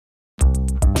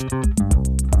Let's get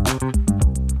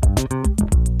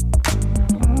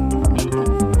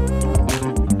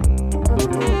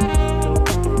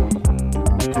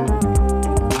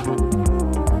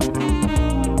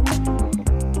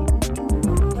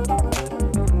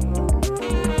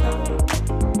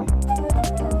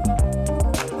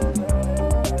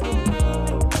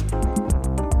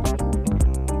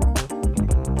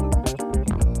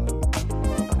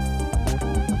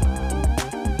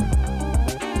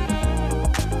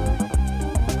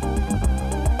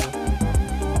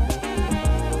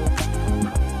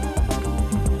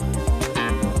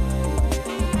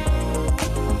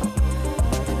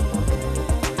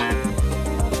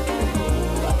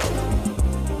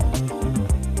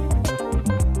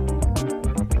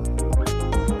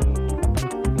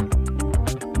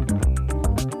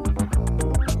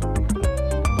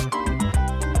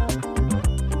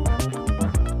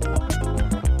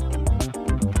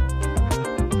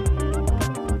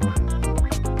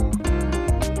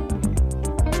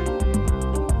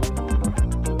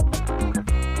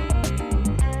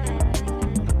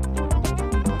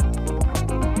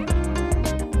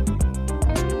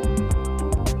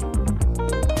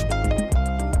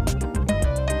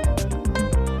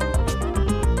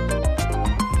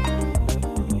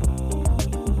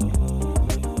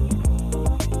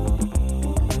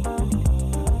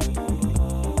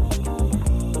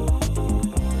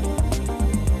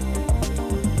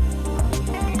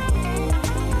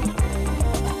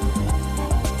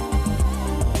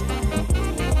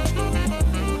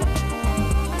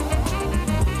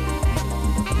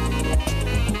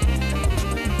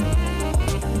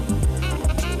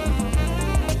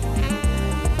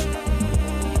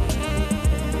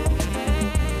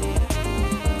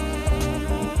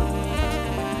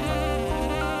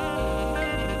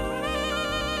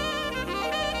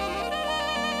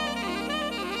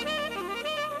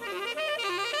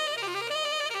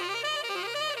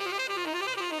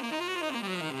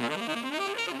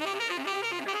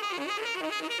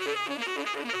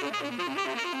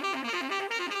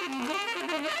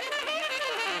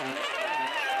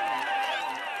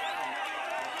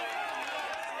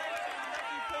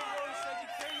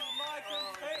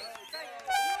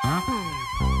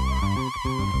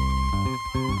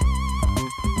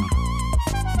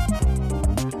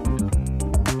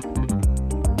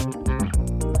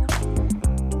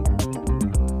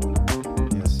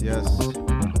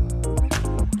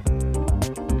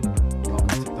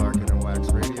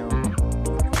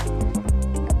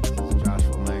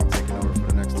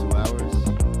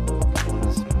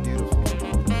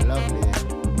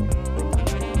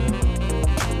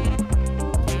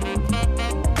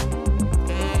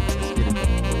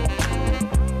it.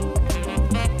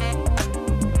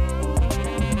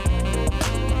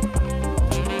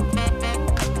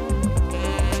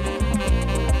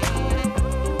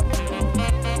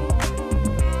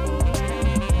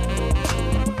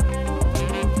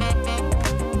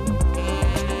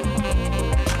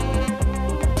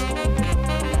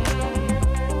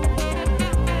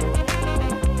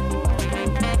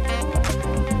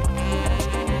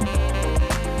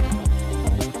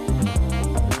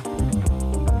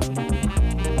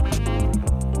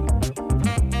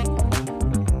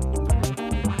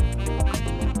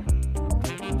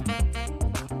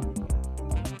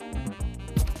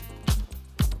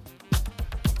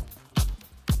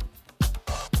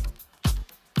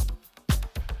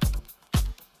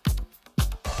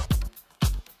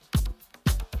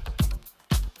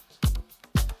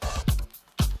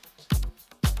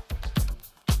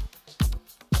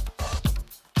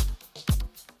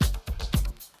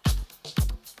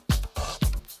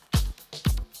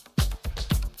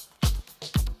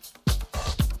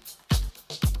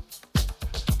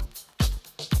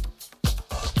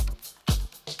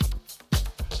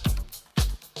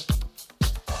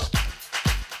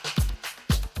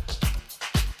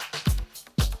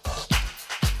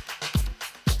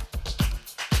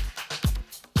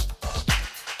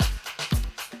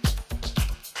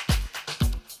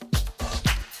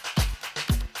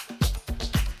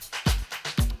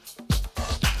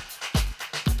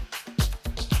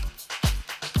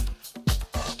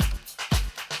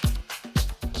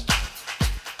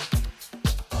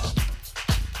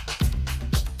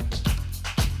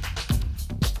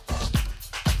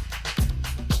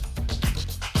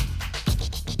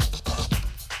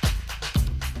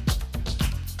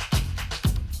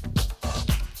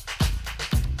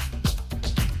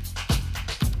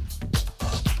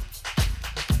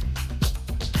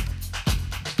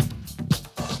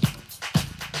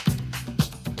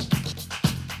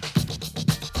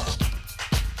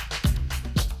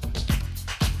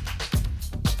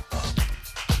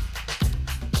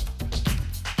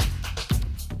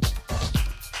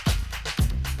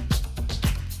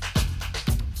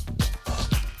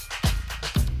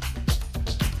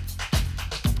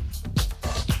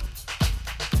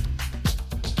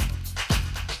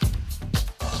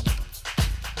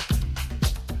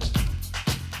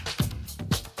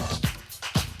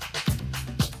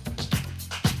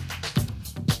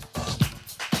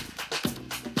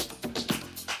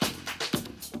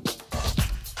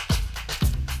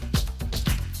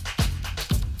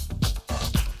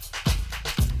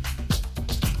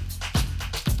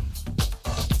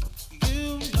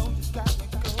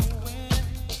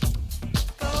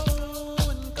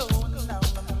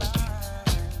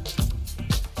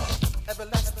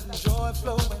 joy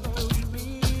flowing through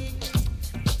me.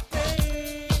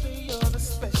 Baby, you're the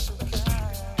special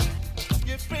kind.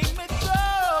 You bring me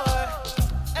joy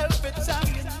every time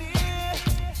you're near.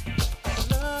 I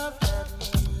love having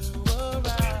you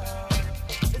around.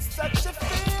 It's such a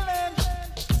feeling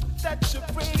that you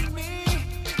bring me.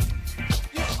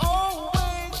 You're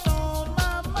always on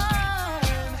my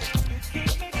mind. You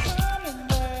keep me coming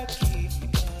back, keep me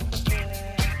coming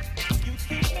back. You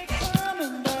keep me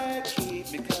coming back, keep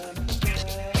me coming back.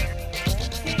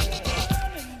 Keep me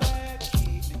coming back, keep me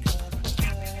coming back.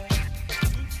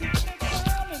 You keep me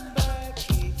coming back,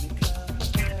 keep me coming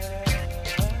back.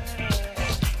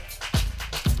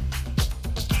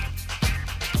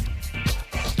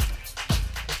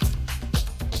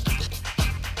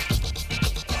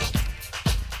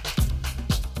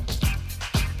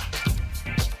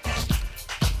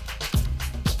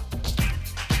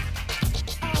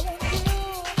 I want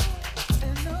you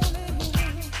and only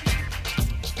you.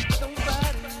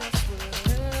 Nobody else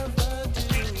will ever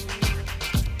do.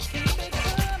 Keep me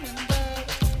coming back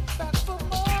for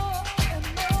more and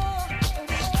more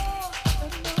and more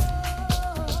and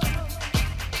more.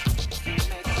 Keep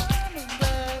me coming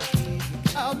back.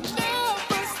 I'll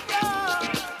never stop.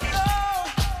 No,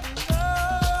 no.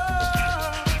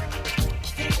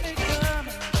 Keep me coming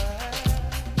back.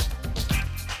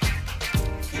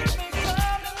 Keep me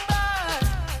coming back.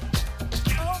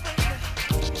 Oh, baby.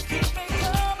 Keep me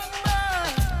coming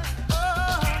back. Oh,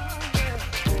 yeah.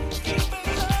 Keep me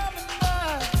coming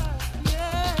back.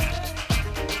 Yeah.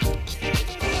 Keep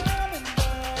me coming back. Keep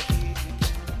me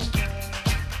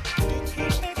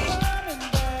coming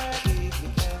back. You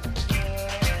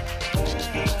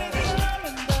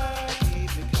keep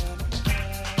me coming back. Keep me coming back. Keep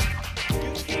me coming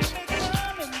back. Keep me coming back. You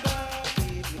keep me coming back. Keep me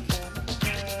coming back. You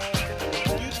keep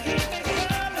me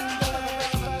coming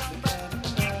back.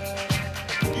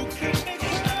 You keep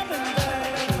me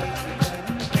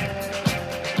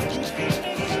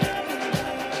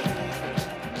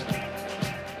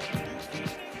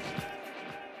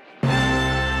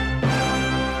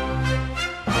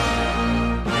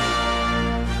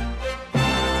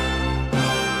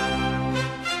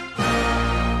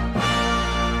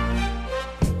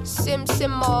Sim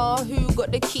Simmer, who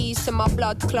got the keys to my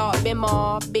blood clot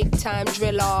bimmer? Big time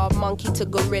driller, monkey to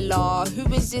gorilla.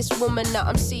 Who is this woman that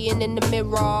I'm seeing in the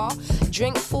mirror?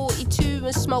 Drink 42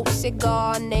 and smoke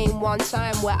cigar. Name one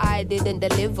time where I didn't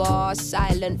deliver.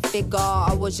 Silent figure,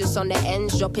 I was just on the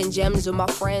ends dropping gems with my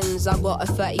friends. I got a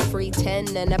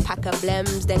 3310 and a pack of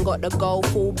blems. Then got the gold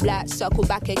full black, circle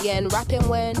back again. Rapping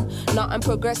when nothing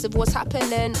progressive was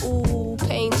happening. Ooh,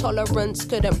 pain tolerance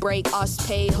couldn't break us.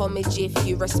 Pay homage if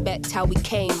you respect how we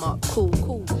came up. Cool,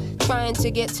 cool. Trying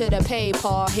to get to the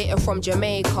paper, hitting from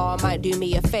Jamaica might do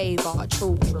me a favor.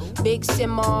 True, true. Big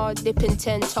simmer, dipping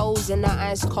 10 toes in the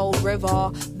ice cold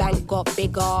river. Bank got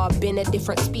bigger, been a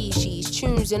different species.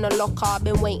 Tunes in the locker,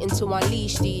 been waiting to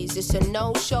unleash these. It's a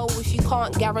no-show if you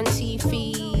can't guarantee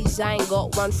fees. I ain't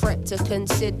got one threat to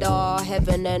consider.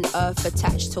 Heaven and earth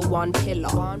attached to one pillar.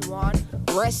 One.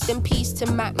 Rest in peace to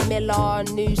Mac Miller.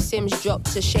 New Sims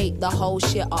dropped to shake the whole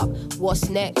shit up. What's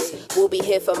next? We'll be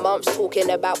here for months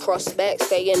talking about prospects.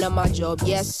 Staying on my job,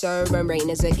 yes sir. And rain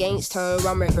is against her.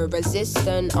 I'm river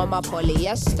resistant on my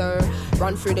polyester.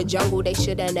 Run through the jungle, they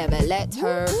should've never let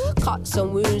her. Cuts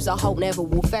and wounds I hope never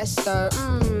will fester.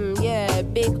 Yeah,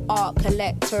 big art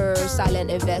collector, silent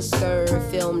investor,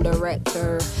 film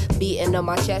director. Beating on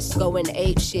my chest, going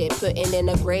ape shit, putting in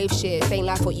a grave shit. Ain't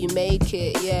like what you make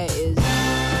it, yeah it is.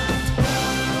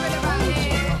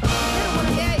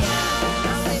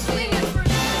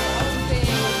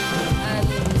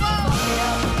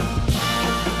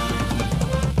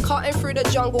 Cutting through the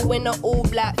jungle in an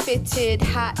all-black fitted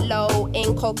hat low,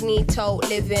 incognito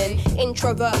living.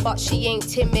 Introvert but she ain't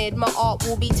timid. My art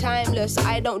will be timeless,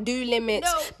 I don't do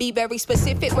limits. No. Be very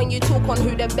specific when you talk on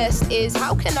who the best is.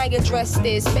 How can I address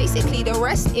this? Basically the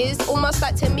rest is almost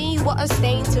like to me what a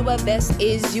stain to a vest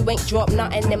is. You ain't dropped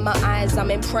nothing in my eyes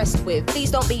I'm impressed with.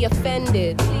 Please don't be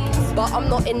offended, but I'm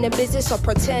not in the business of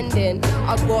pretending.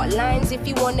 I got lines if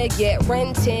you wanna get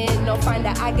renting, or find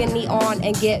the agony on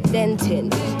and get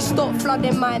venting. Stop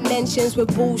flooding my mentions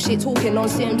with bullshit, talking on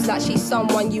Sims like she's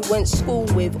someone you went school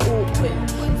with. Awkward.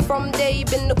 From day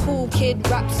been the cool kid,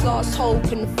 raps lost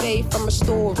hope and faith I'm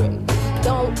restoring.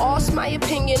 Don't ask my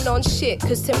opinion on shit,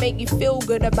 cause to make you feel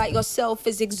good about yourself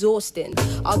is exhausting.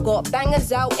 I got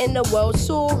bangers out in the world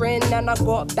soaring, and I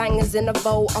got bangers in the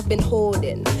vault I've been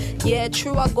hoarding. Yeah,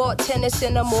 true, I got tennis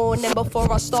in the morning.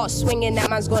 Before I start swinging, that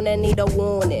man's gonna need a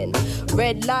warning.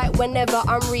 Red light whenever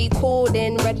I'm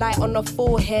recording. Red light on the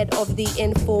forehead of the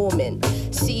informant.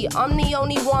 See, I'm the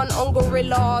only one on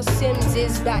Gorilla. Sims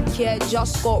is back here,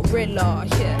 just got Rilla.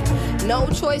 Yeah, no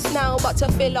choice now but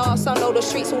to fill us. I know the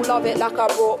streets will love it like I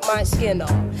brought my Skinner.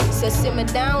 So simmer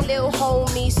down, little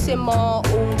homie, simmer. All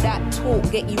that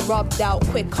talk get you rubbed out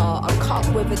quicker. I cut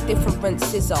with a different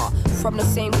scissor. From the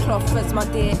same cloth as my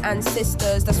dear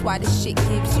ancestors. That's why this shit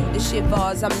gives you the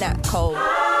shivers. I'm that cold.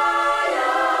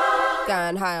 Higher.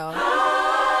 Going higher.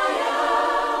 Higher.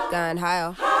 Going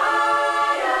higher. Higher.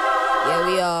 Yeah,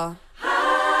 we are.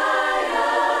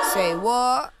 Higher. Say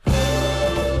what?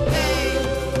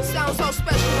 Hey, sounds so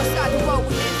special inside the world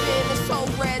we live in. It's so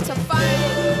rare to find.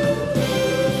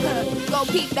 Go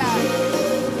peep that.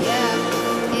 Yeah,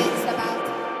 it's about.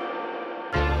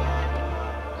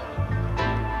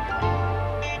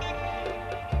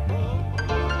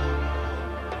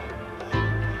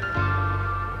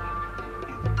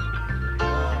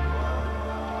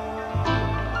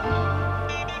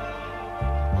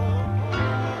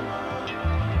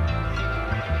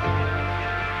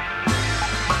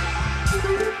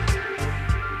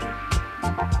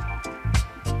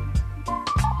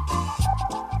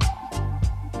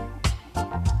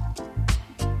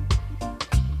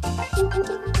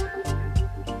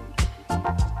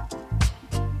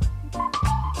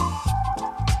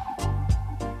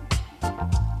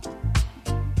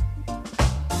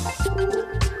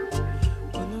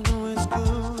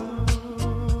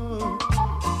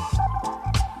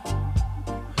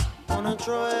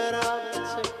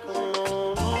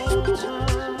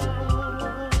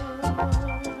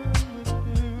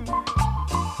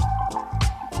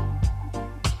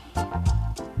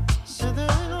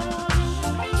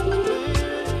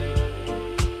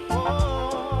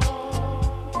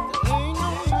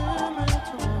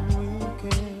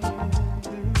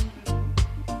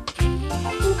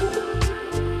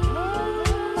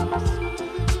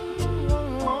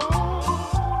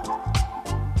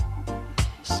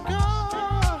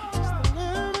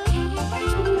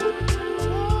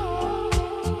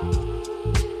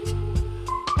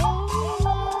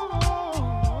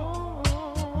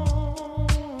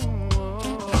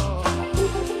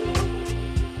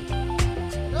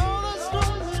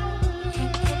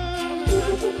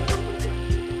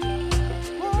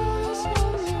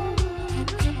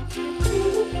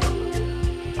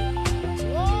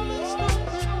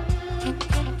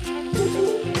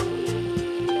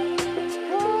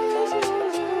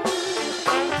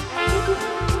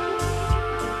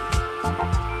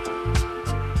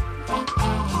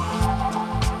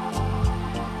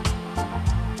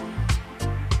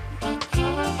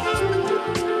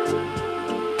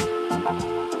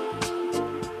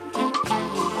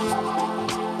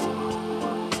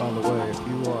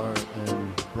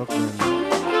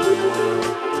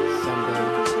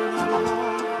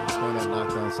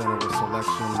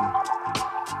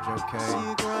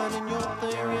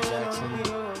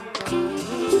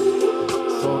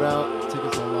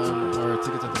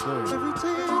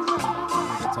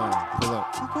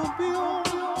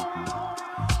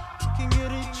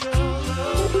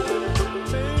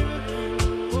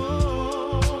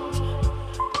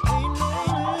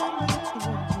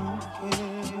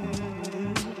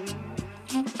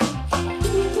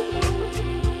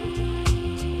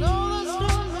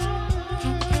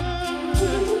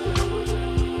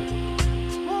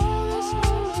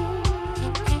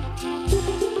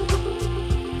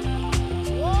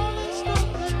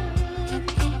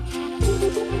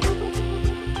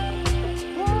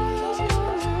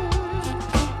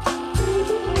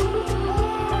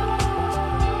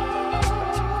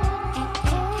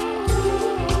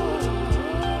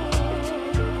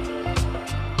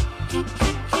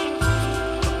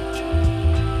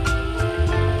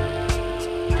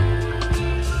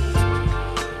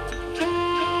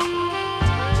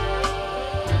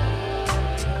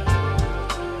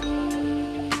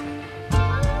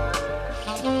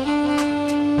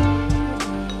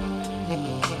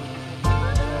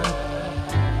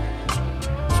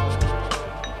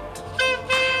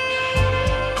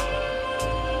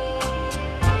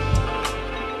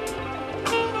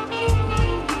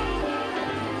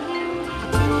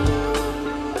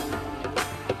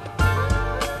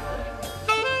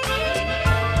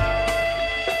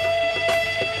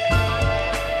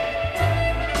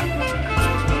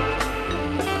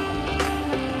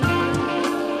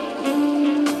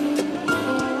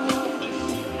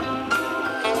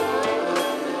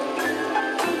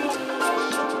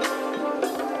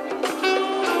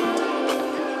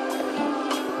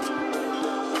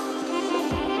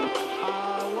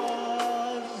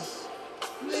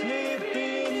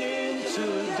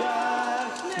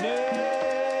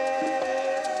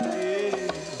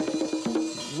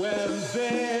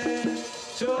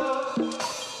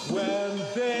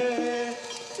 say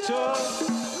to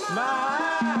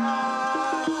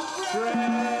my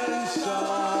friends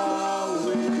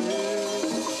away.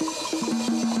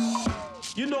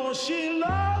 You know she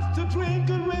loves to drink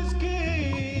a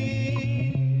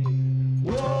whiskey.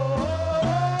 Whoa.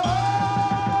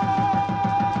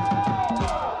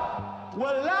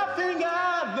 We're laughing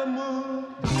at the moon.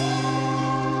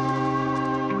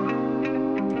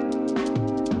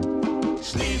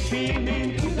 Sleeping in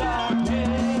the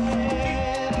darkness.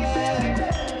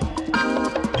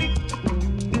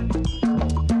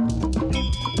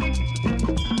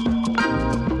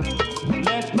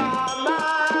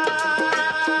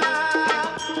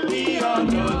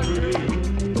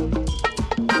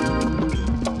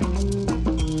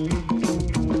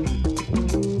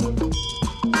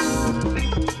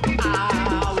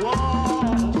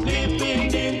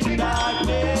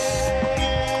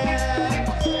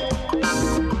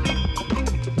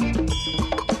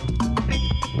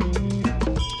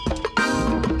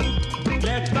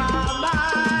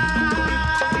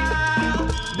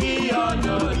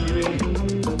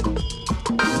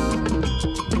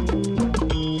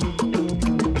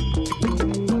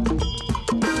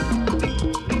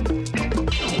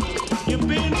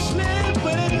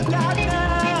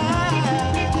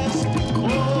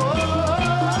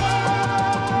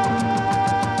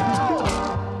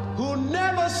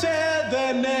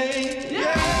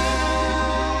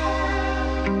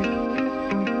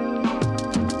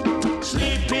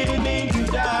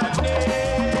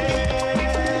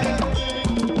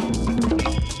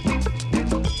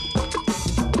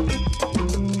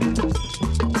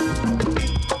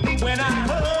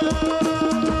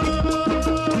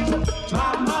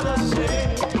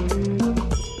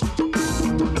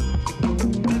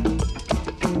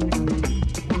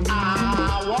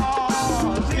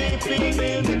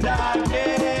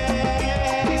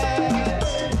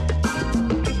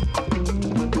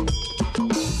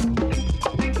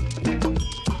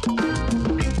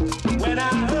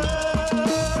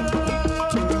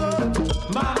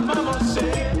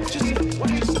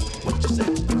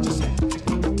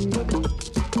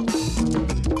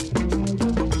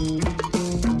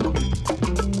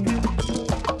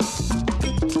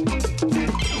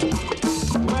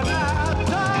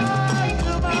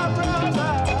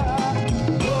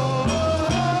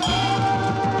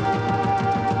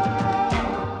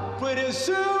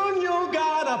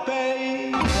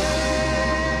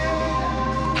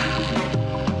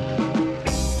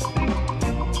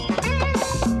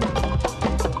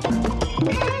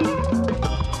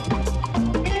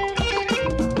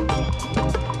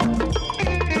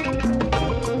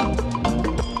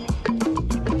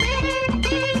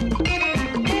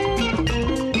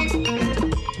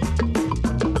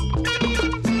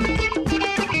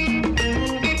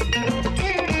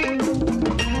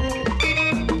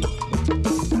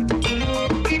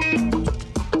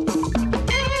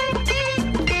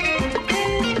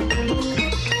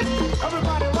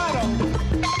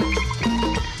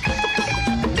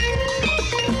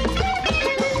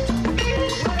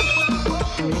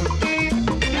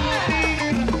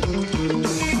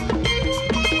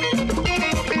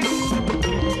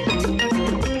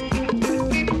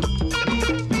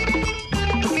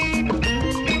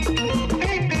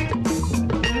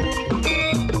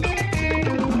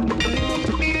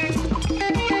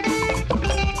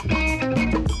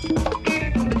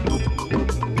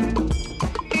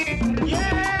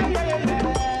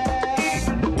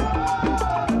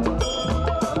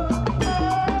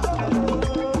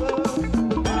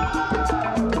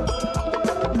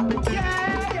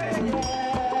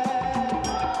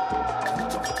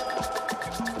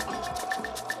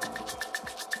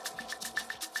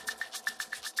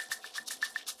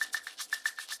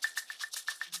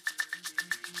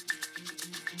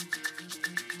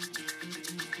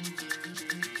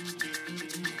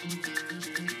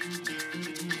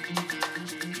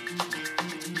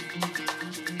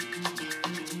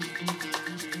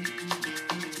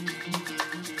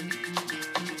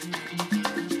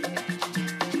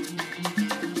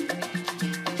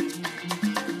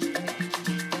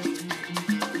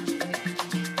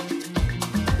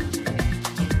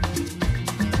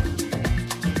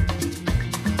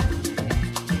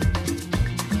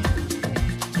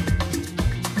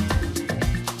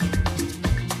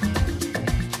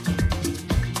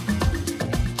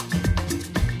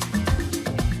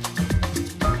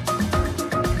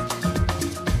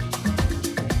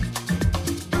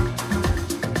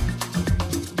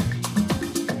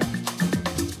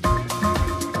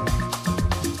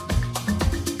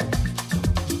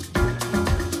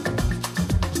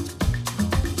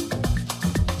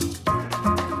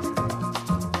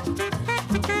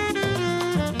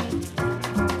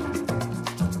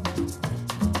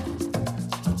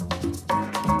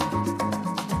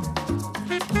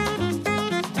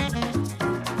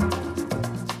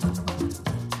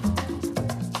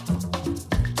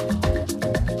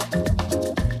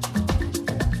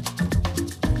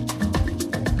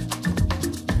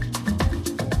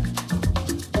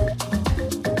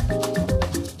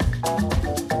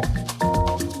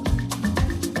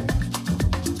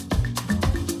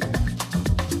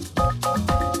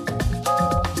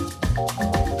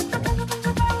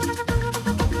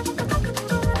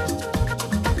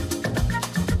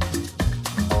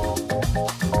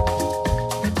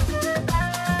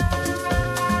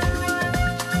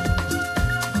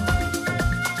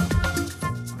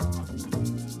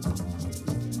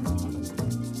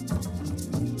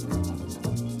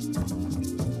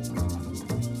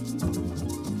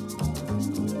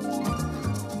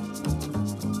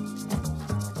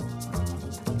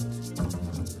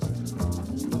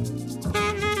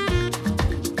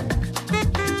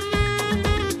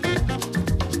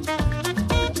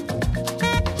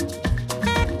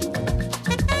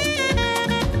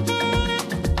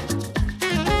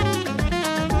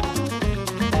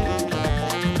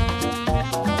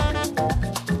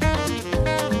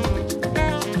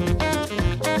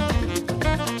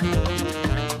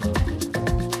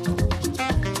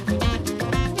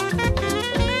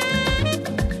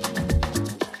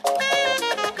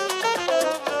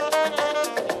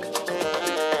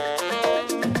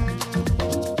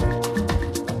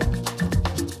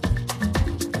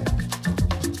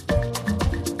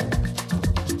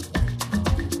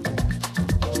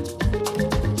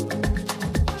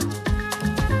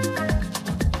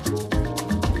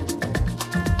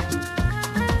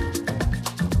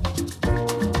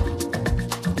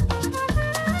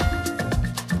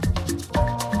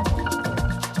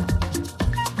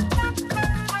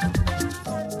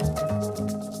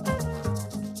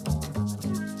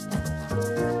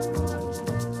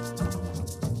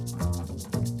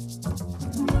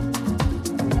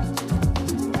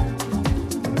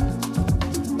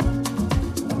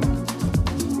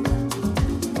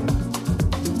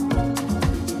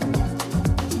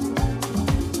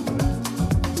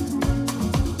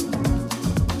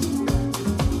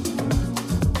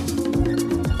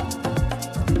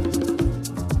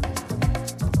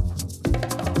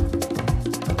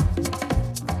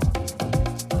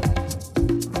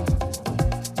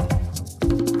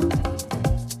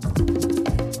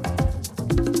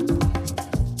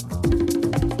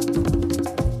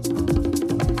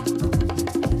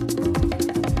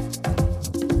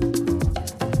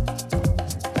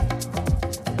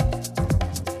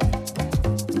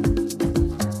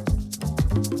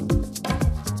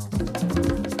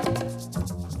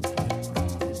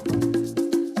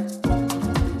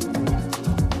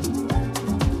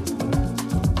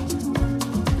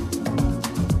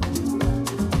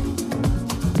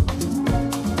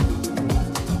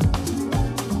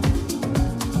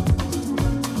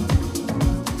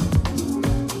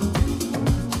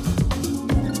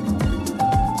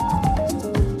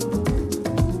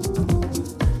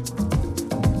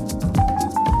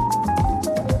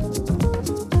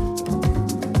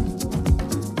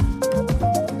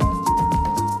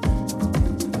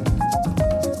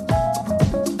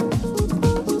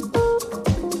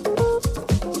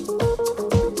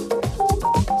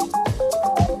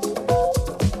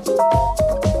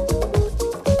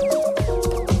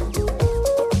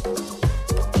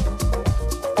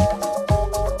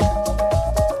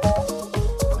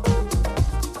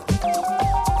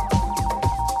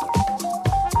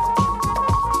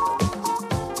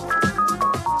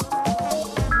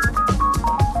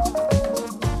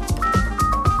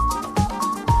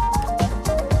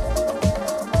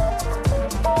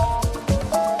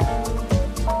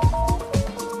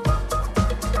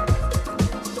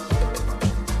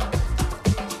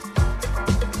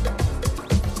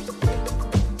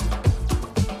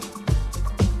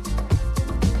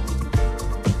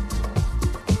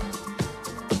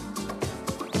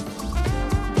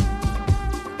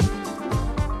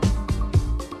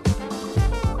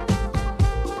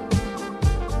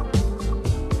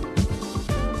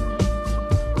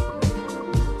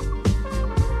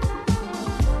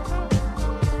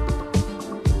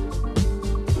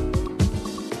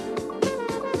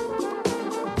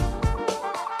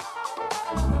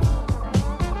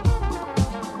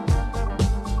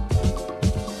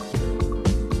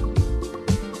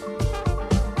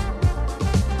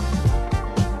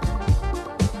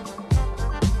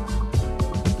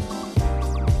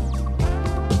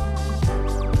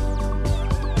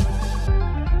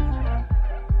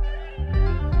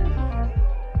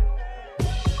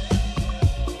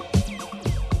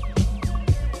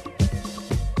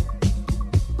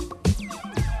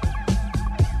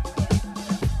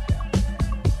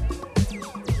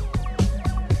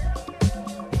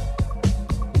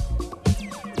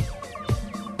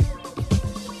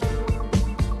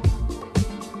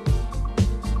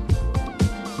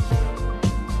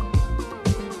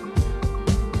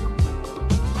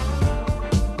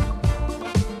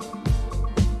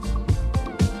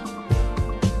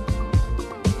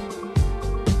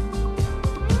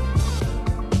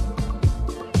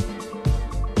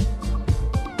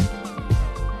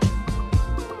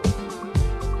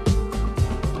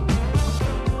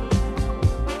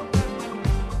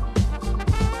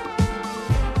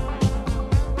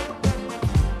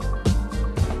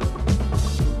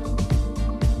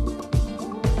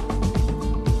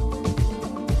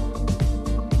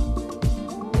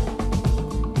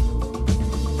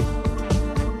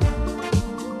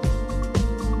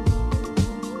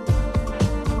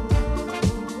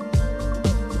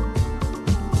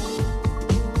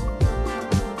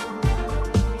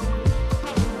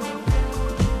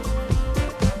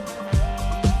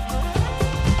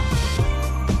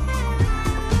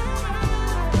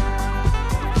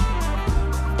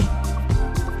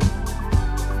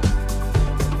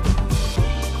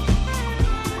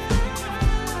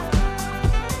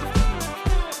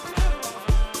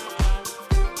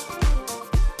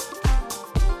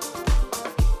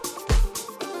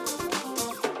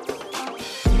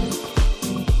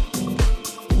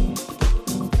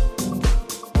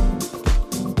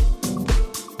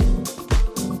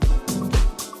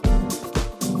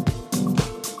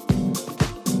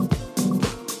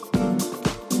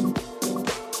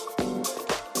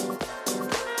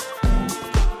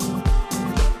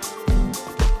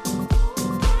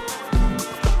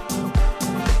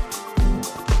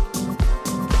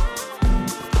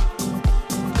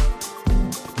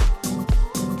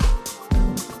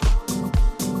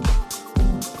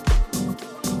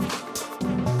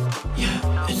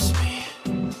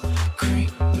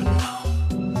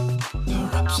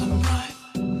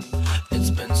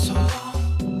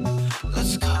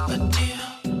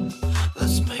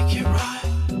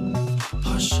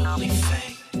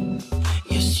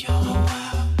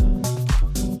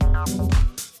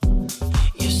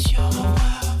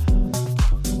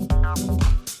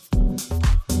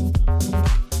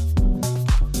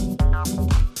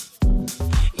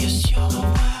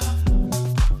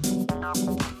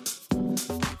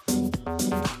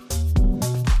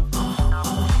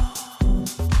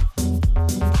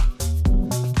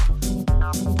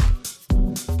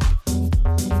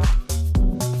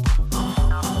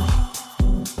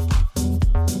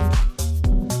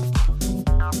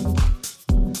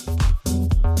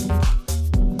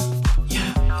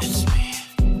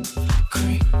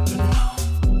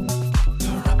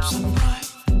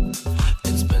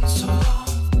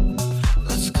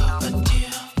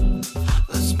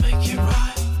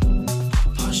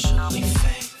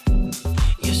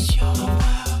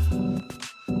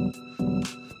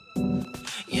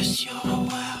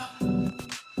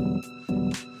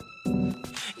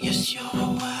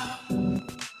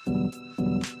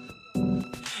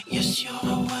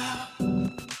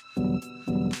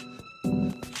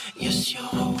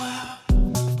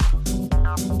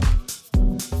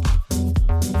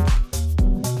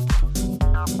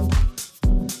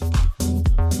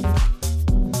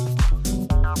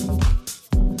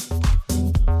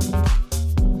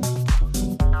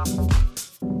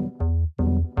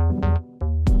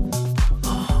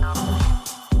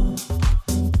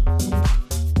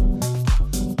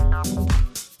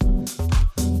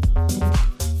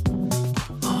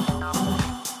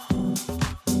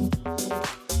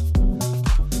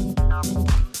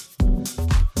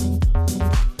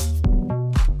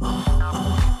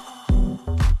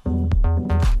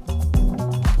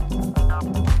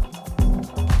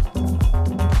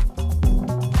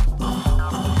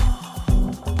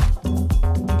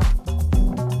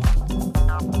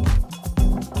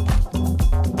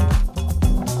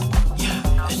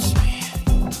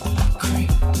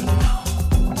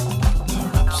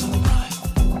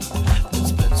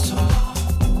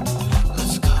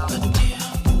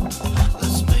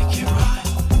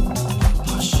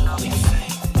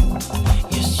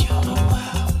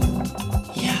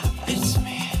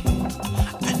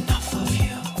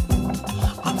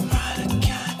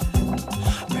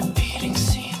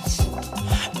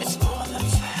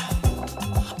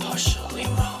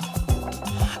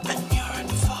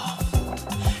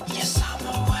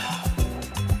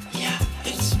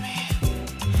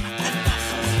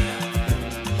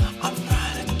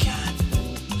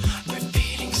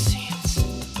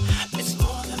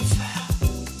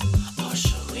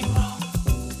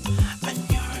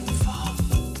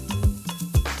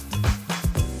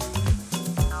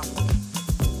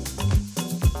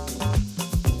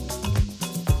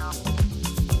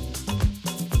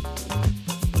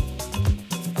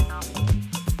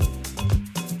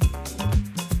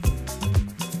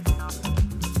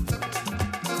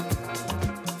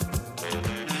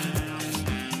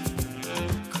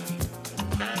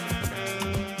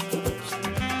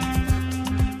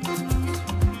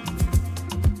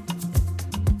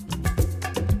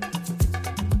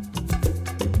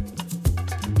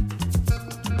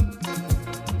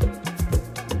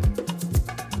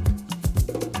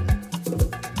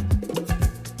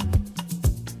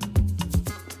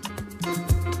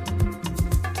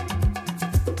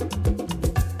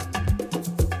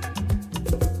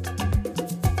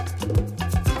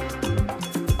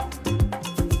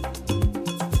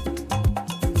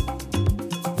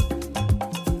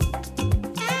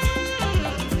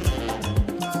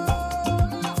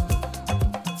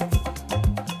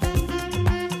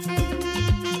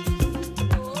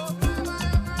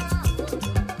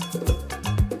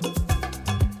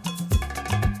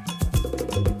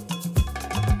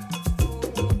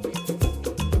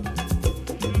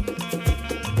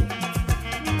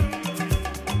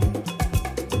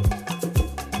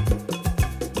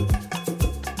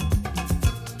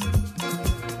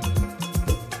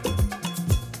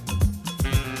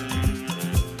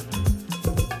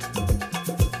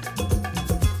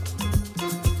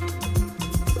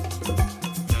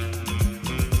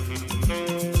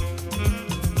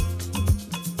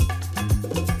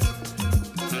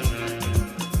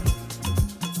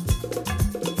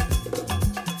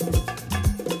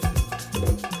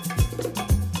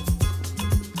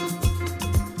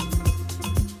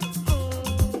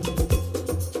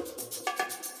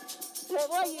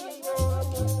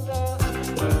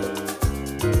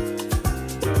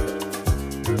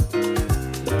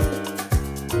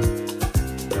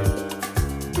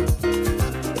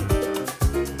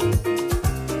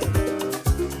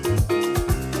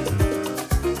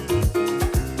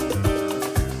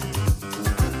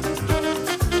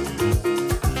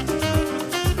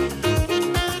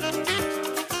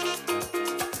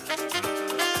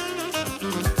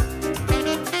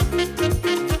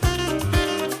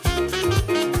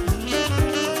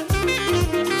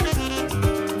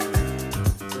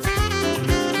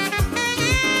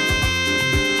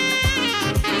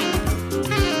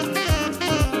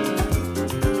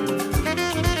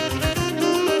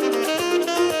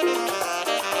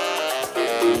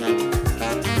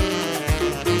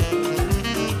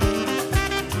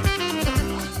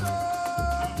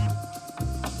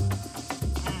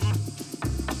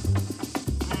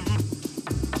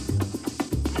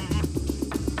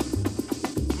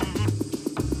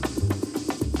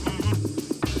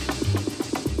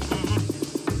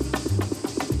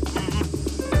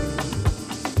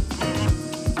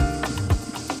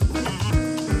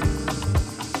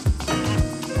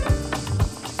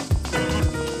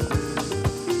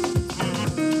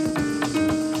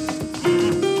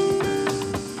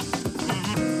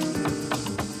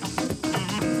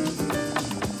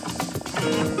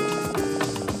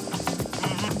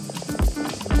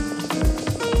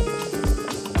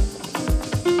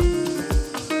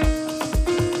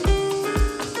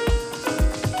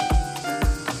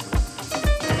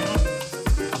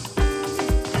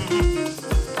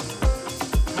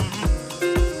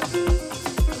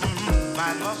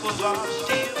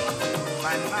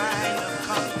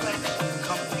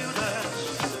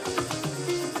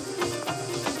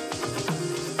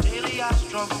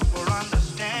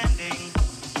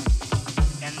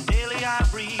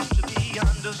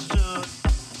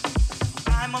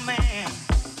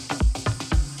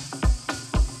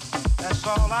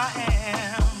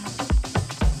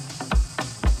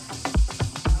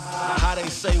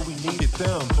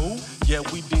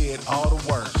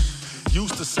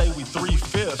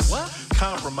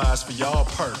 For y'all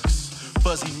perks,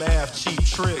 fuzzy math, cheap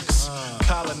tricks,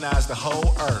 colonize the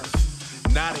whole earth.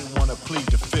 Now they wanna plead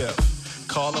the fifth.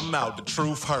 Call them out, the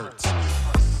truth hurts.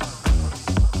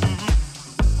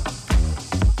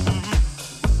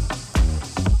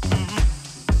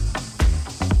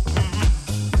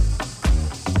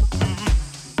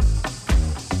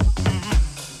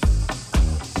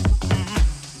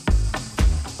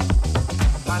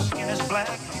 My skin is black,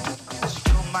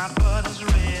 still my blood is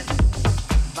red.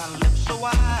 My lips are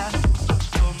wide,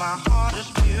 still my heart is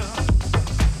pure.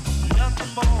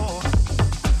 Nothing more,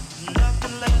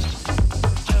 nothing less,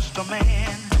 just a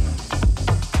man.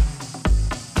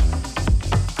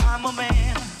 I'm a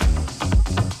man,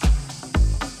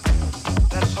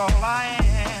 that's all I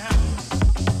am.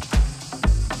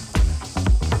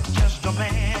 Just a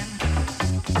man,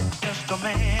 just a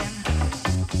man,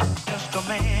 just a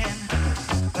man,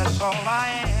 that's all I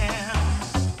am.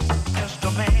 Just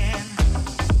a man.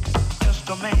 Just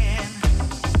a man,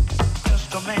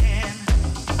 just a man,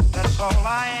 that's all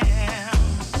I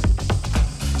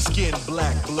am. Skin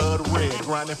black, blood red,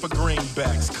 grinding for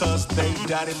greenbacks. Cause they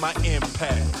doubted my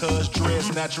impact. Cause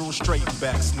dreads natural straight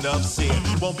backs. Enough said,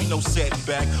 won't be no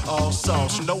setback. All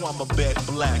sauce, know I'm a bet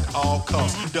black. All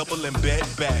costs, double and bet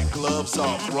back. Gloves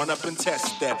off, run up and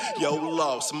test that. Yo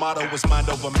lost, motto is mind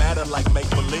over matter like make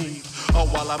believe. All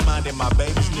while I'm minding my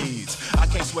baby's needs. I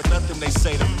can't sweat nothing they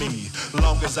say to me.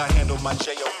 Long as I handle my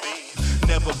J.O.B.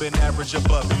 never been average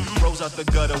above it. Rose out the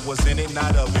gutter, was in it,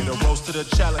 not of it. A rose to the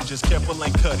challenges, careful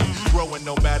ain't cut it. Growing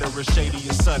no matter if shady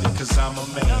or sunny, cause I'm a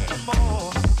man. Nothing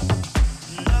more,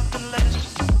 nothing less,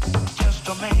 just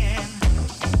a man.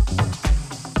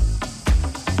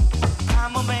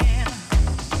 I'm a man.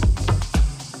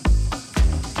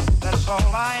 That's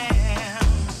all I am.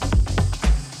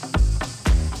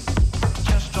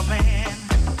 Just a man.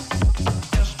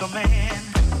 Just a man.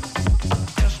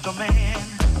 Just a man.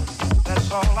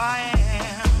 That's all I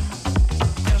am.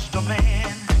 Just a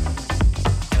man.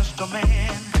 Just a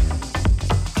man.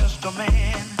 Just a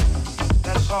man.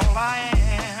 That's all I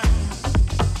am.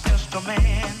 Just a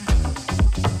man.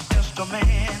 Just a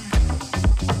man.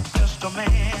 Just a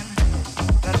man.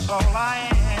 That's all I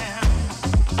am.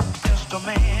 Just a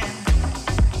man.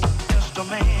 Just a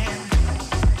man.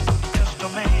 Just a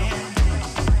man.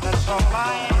 That's all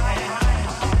I am.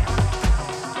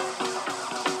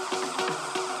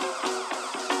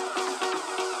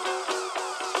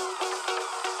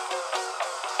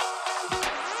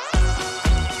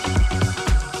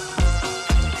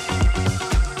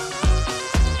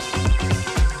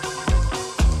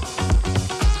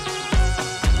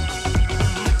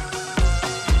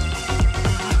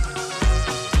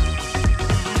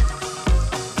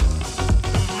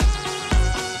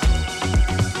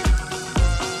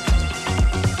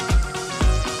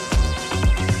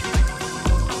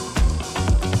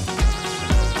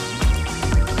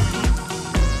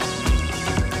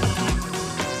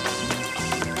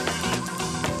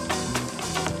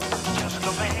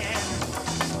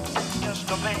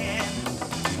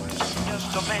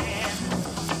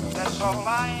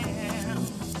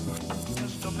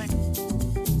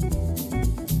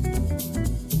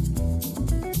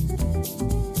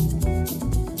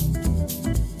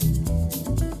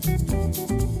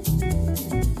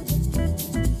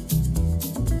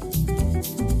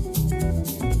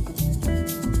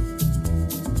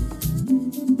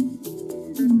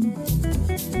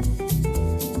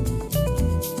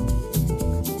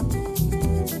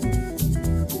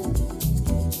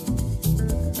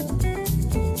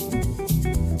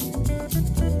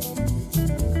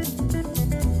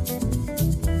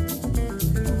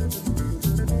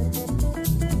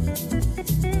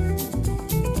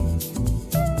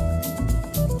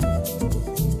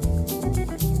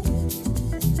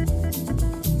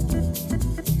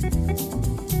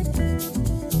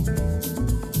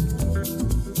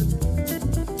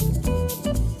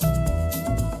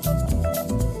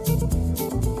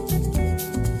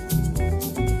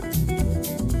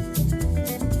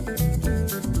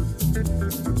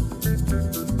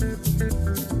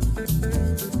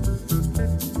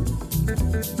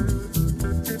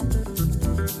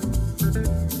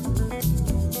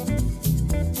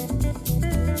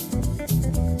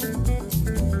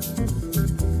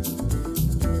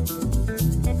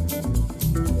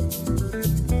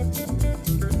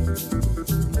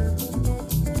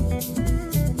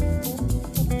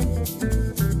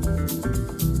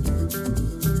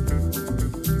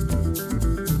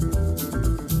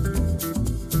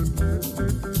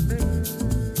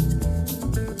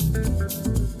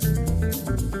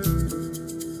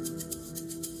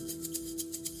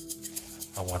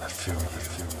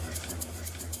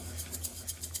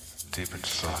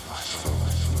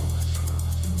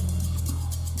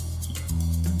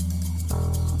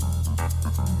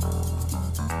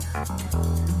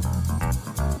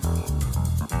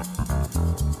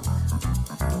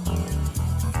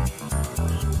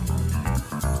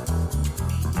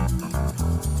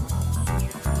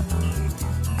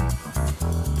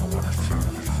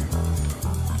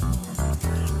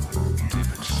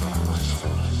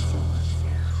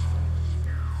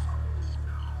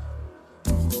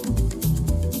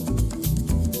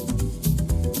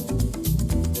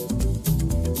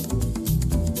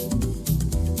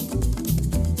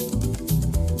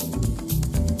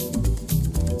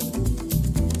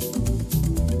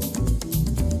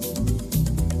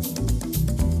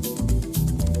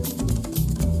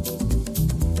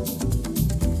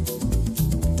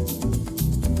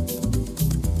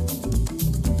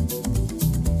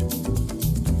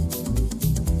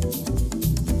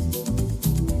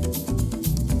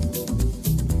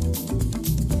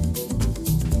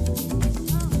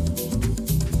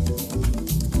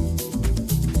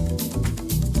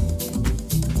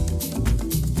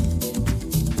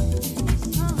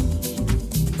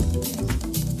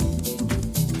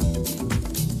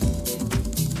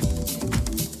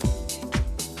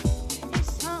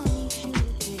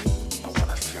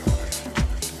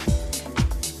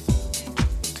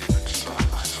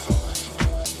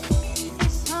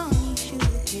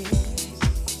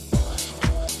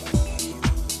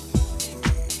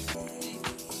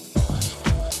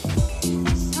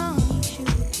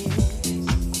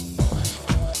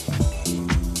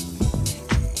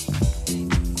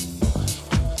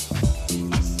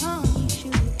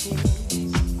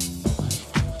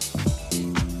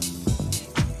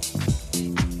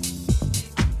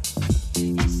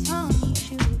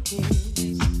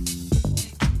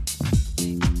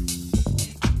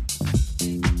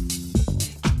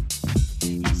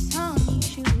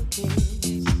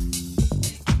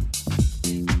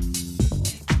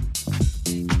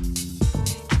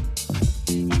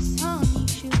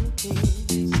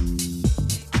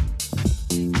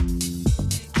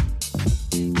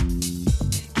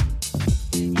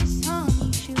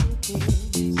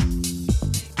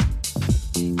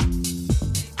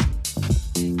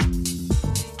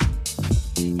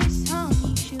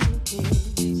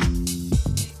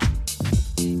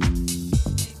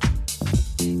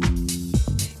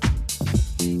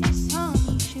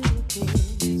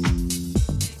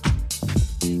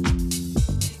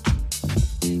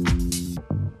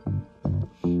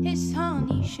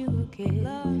 kiss.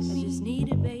 I just need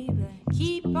it, baby.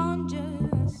 Keep on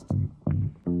just.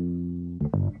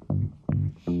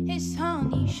 It's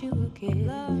honey sugar kiss.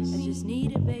 I just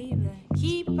need it, baby.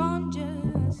 Keep on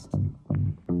just.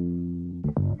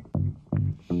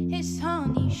 It's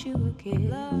honey sugar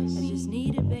kiss. I just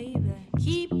need it, baby.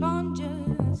 Keep on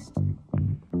just.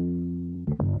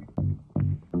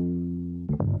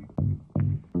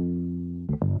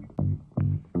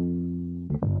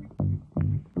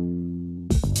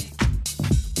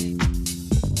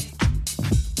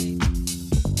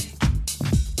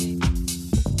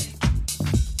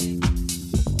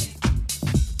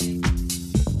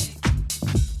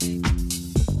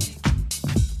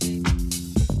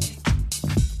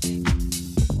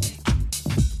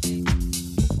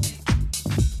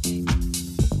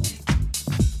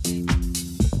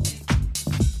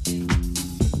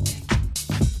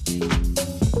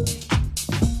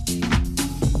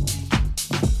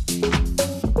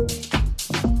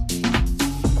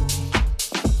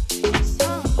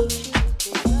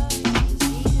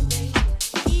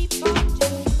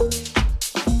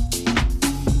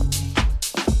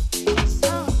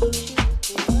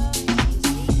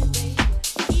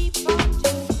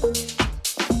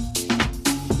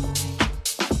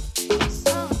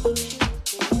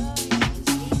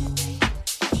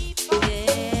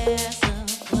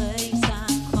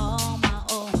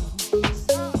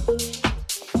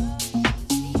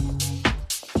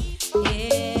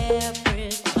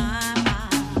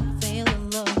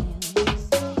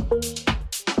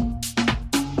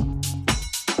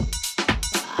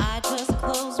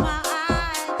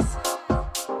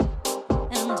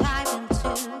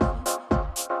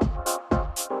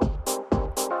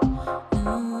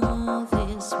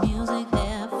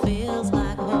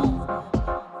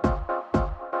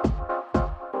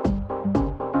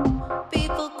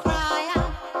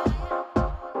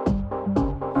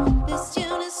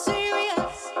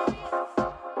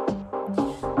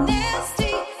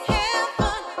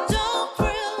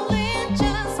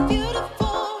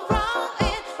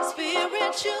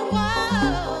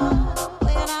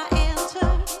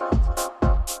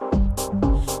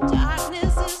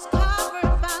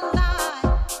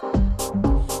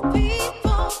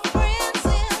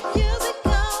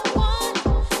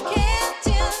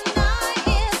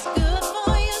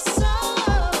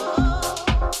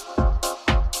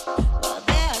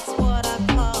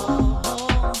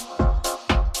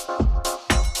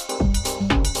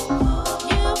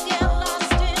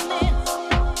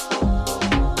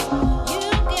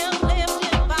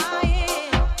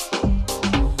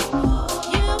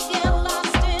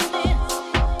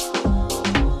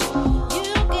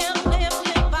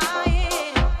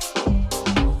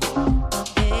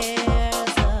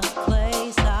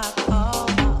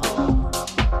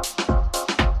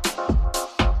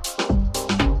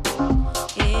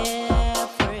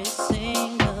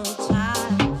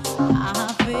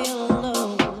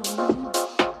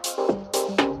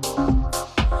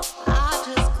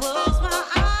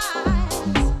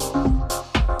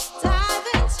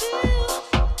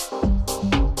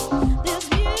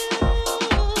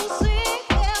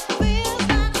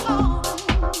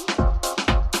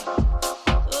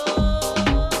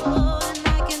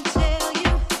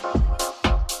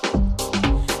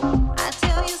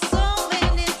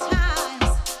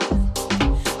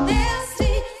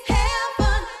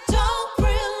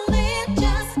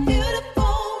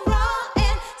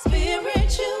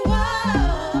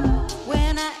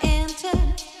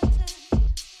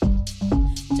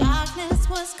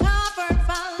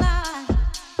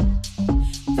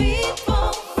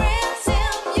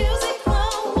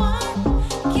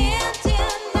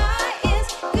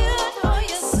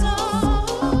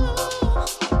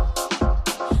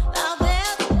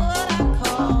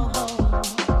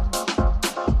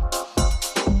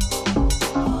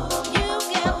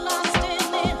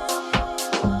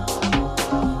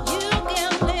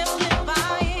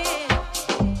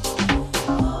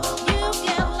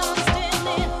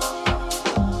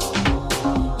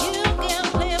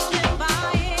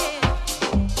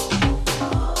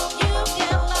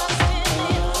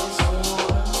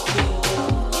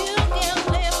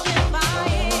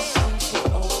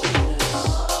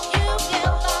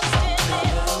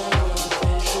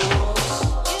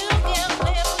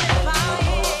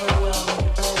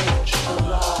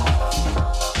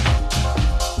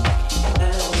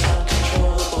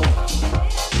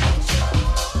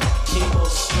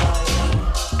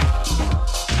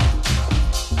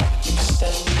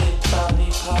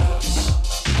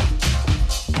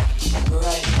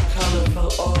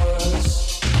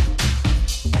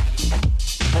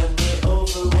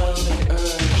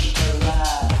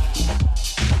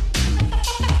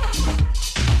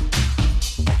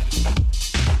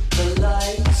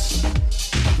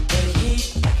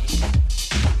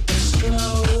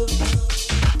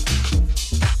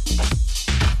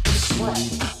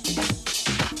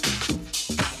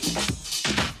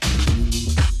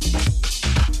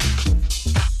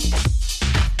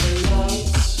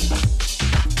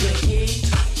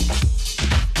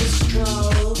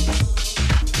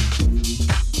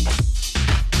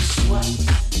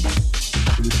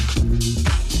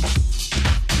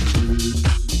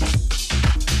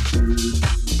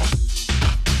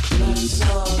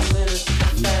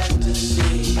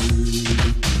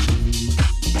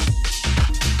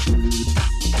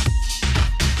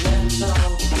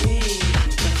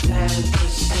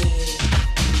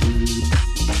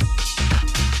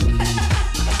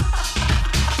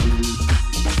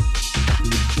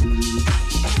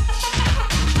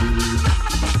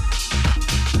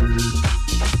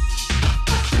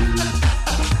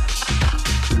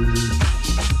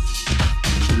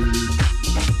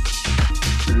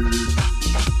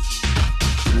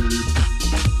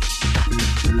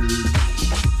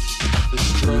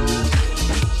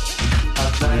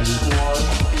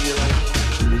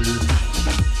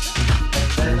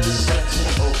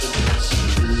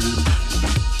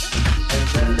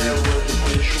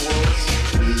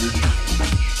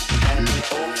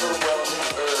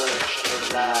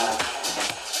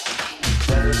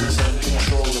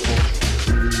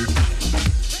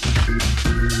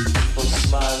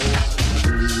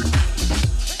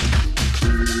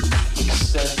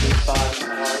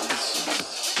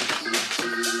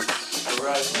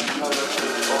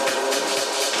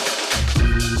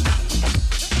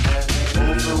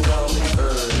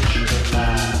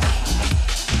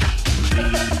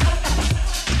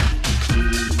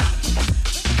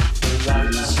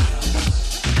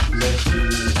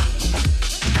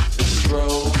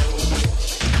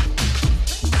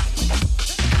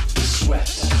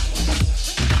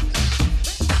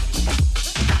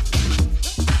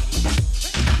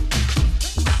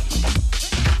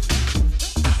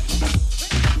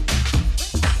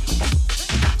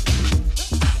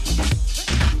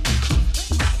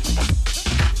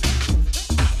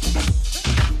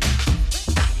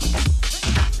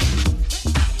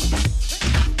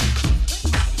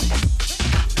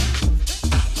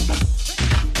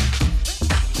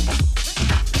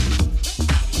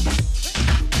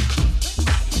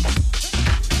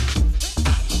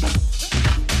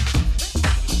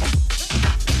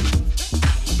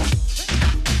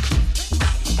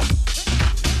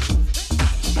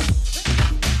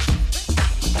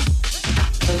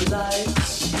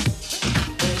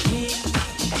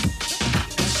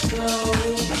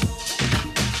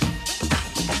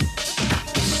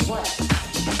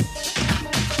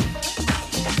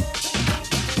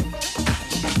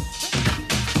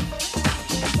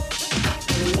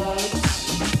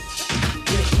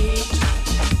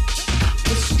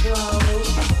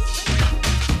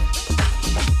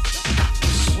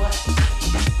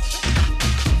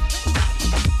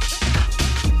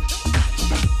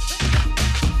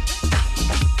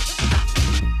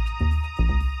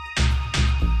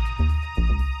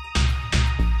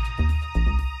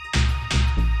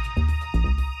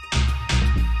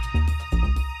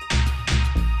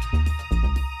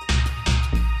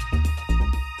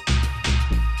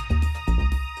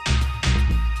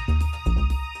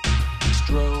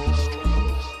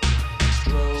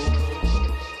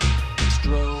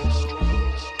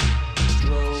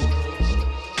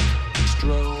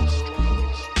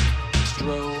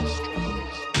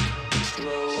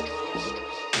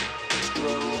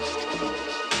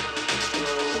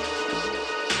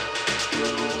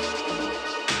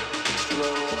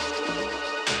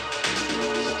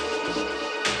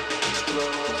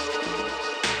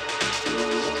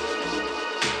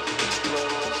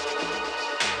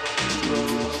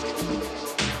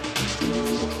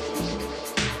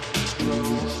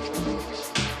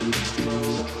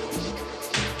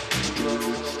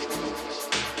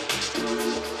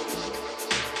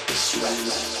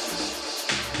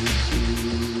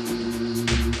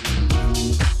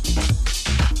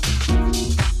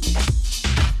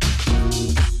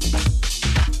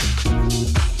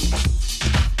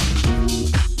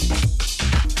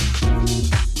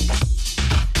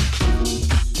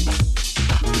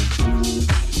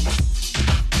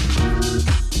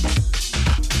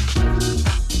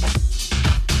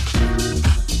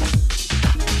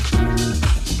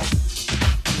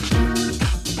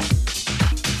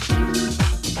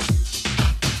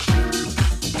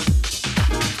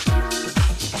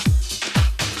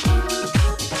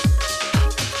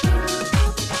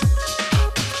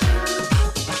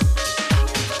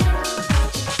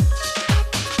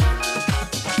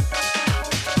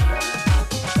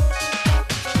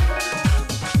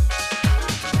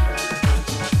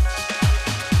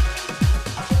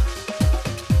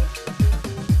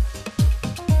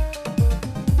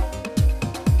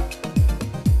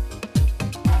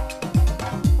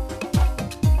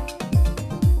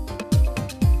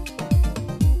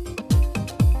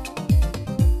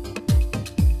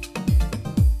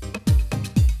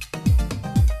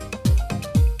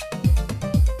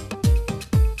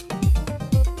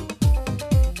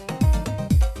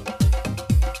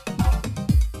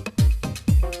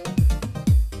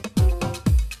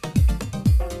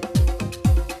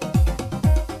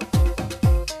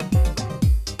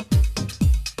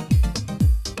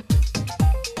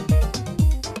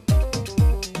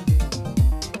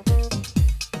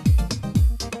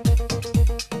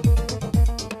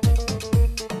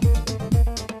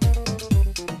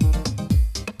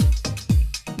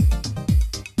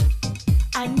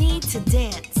 to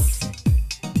dance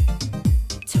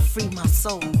to free my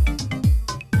soul.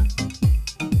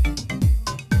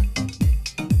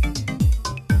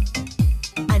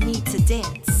 I need to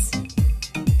dance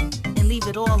and leave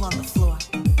it all on the floor.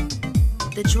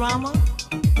 The drama,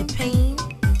 the pain,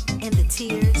 and the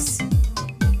tears.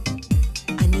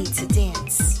 I need to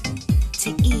dance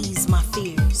to ease my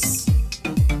fears.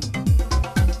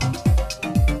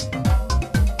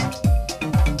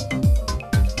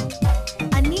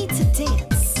 I need to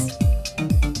dance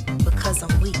because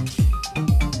I'm weak.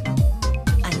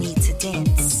 I need to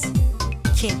dance,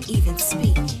 can't even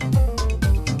speak.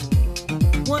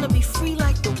 Wanna be free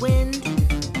like the wind,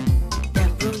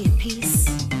 that brilliant peace.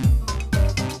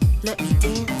 Let me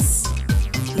dance,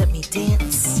 let me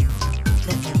dance,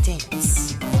 let me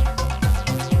dance.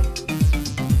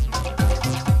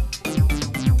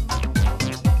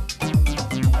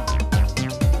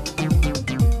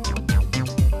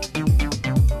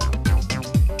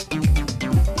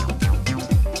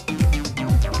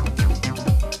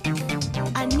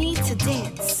 I need to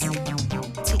dance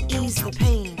to ease the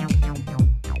pain.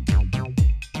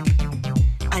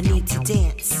 I need to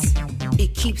dance,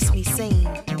 it keeps me sane.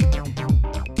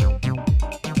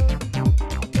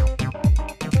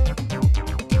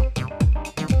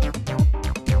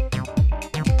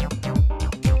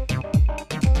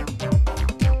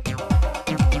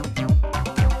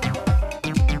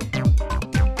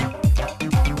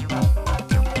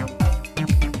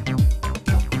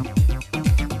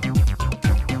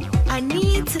 I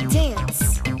need to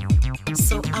dance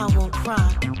so I won't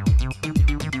cry.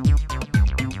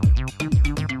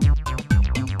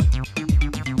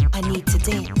 I need to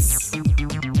dance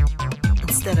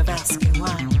instead of asking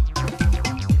why.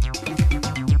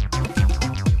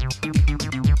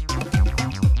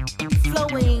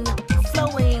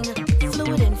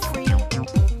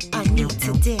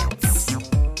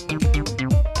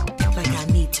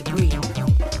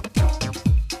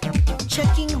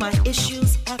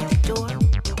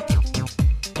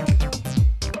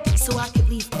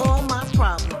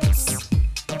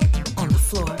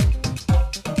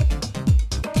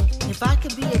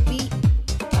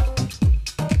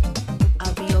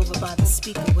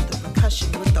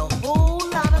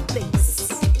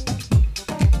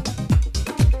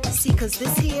 Cause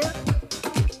this here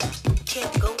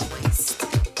can't go to waste.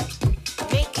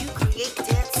 Make you create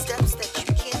dance steps that you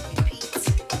can't repeat.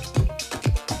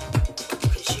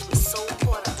 Cause you were so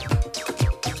caught up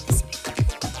in this beat.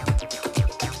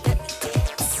 Let me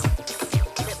dance.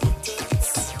 Let me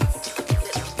dance.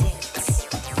 Let me dance.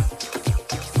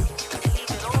 And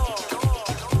leave it all.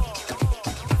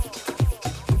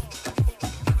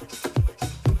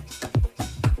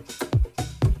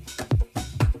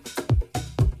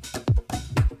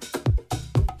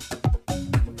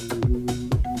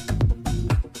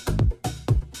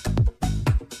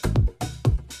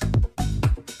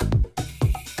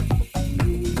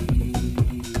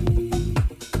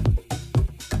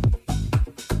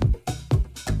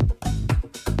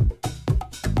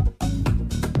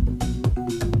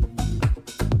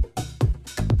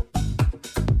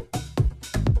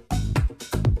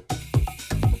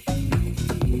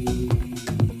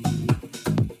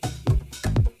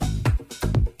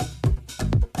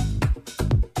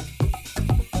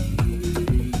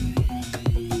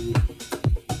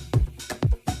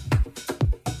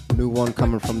 New one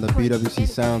coming from the BWC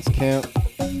Sounds camp.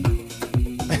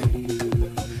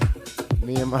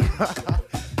 me and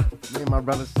my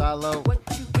brother Silo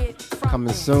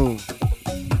coming soon.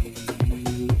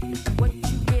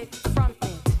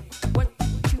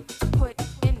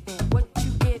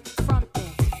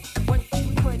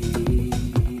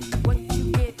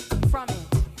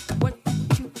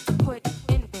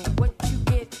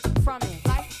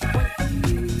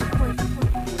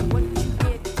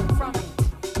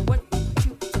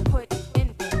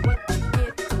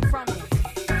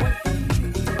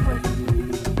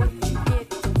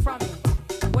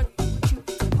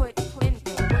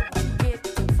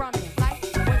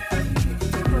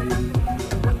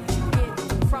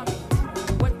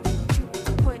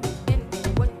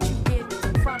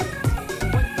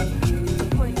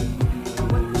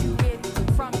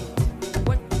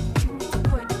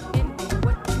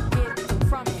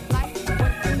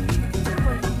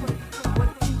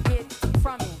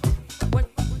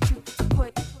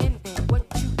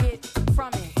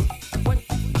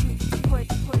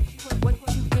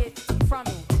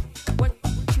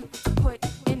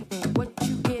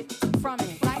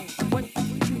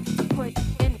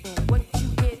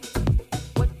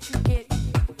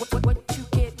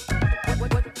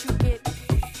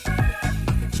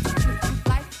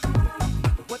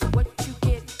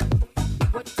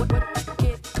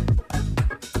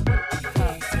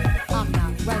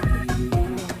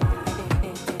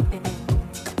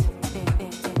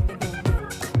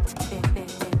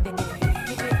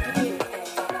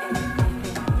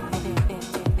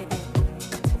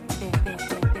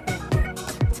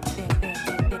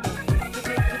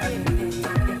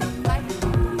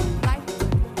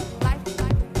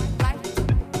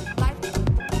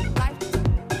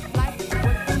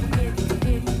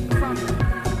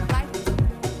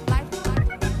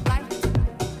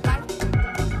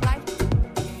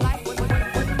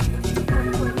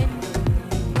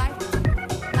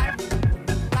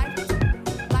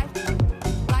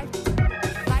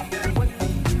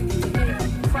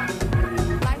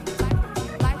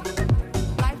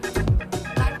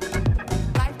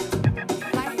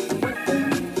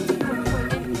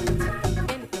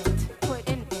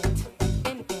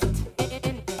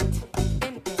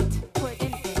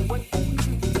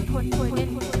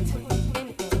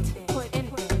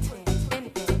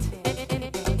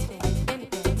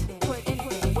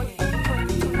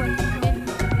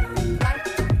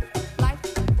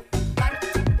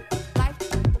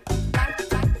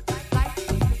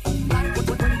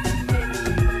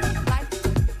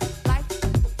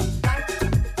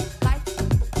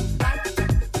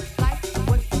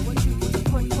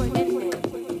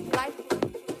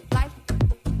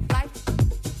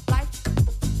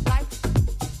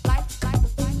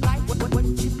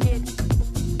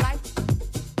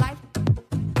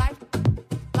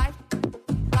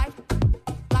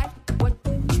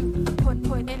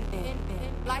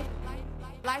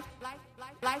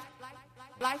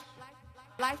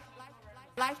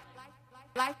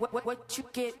 What you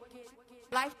get,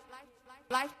 life,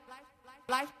 life,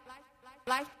 life,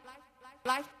 life,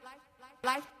 life,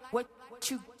 life. What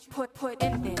you put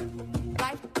in there,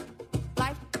 life,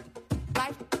 life,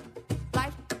 life,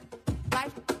 life,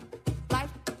 life, life,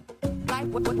 life.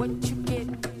 What you get,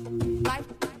 life,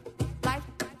 life,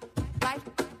 life,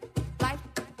 life,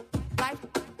 life,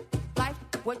 life.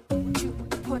 What you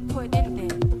put in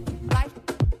there, life,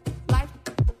 life,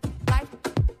 life,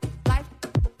 life,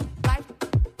 life,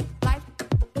 life,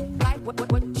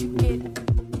 life. What you get,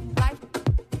 life,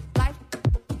 life,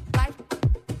 life,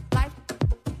 life,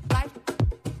 life,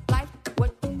 life.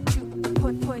 What you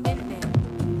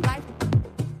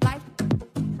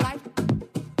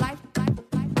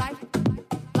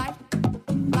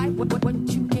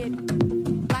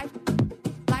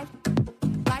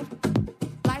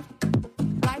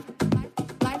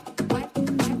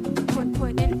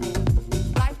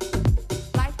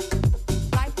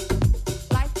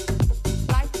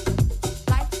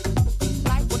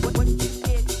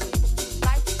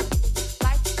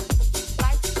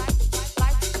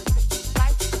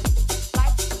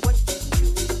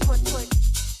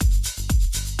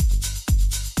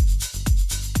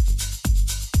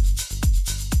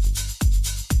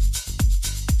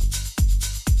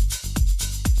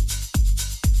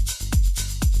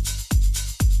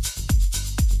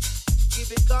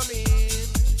coming.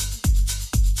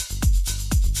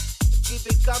 Keep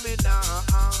it coming now.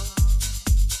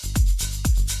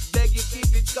 Beg you,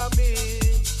 keep it coming.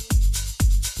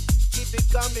 Keep it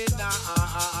coming now.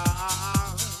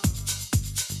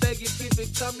 Beg you, keep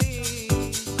it coming.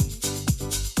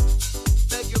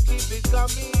 Beg you, keep it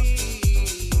coming.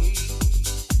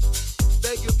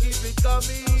 Beg you, keep it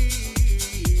coming.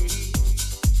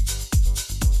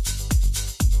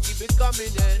 Keep it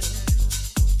coming then.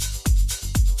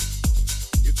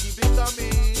 You keep it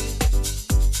coming.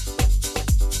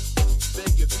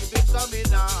 Beg you, keep it coming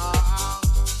now.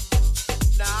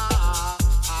 Now.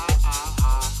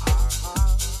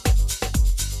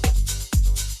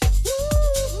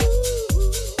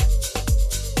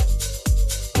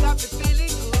 Got me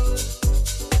feeling good.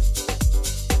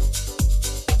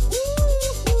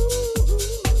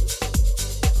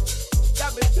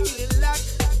 Got me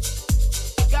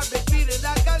feeling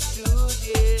like I should,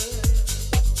 yeah.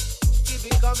 Keep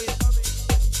it coming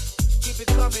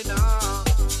now.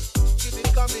 Keep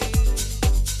it coming.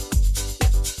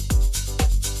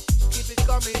 Keep it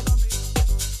coming.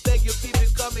 Beg you, keep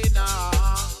it coming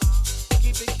now.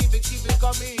 Keep it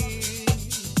coming.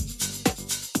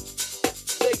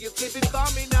 Beg you, keep it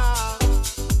coming now.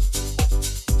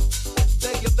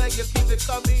 Beg you, keep it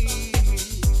coming.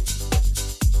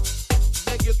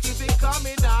 Beg you, keep it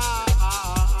coming now.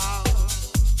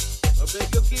 I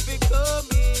beg you, keep it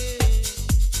coming.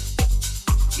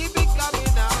 Keep it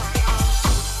coming now.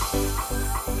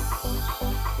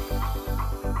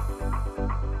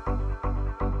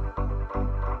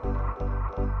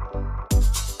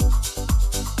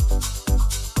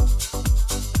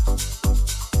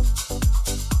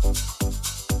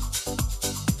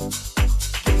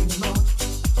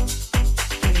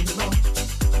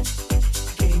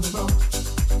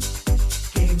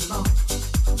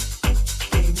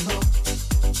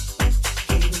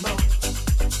 Game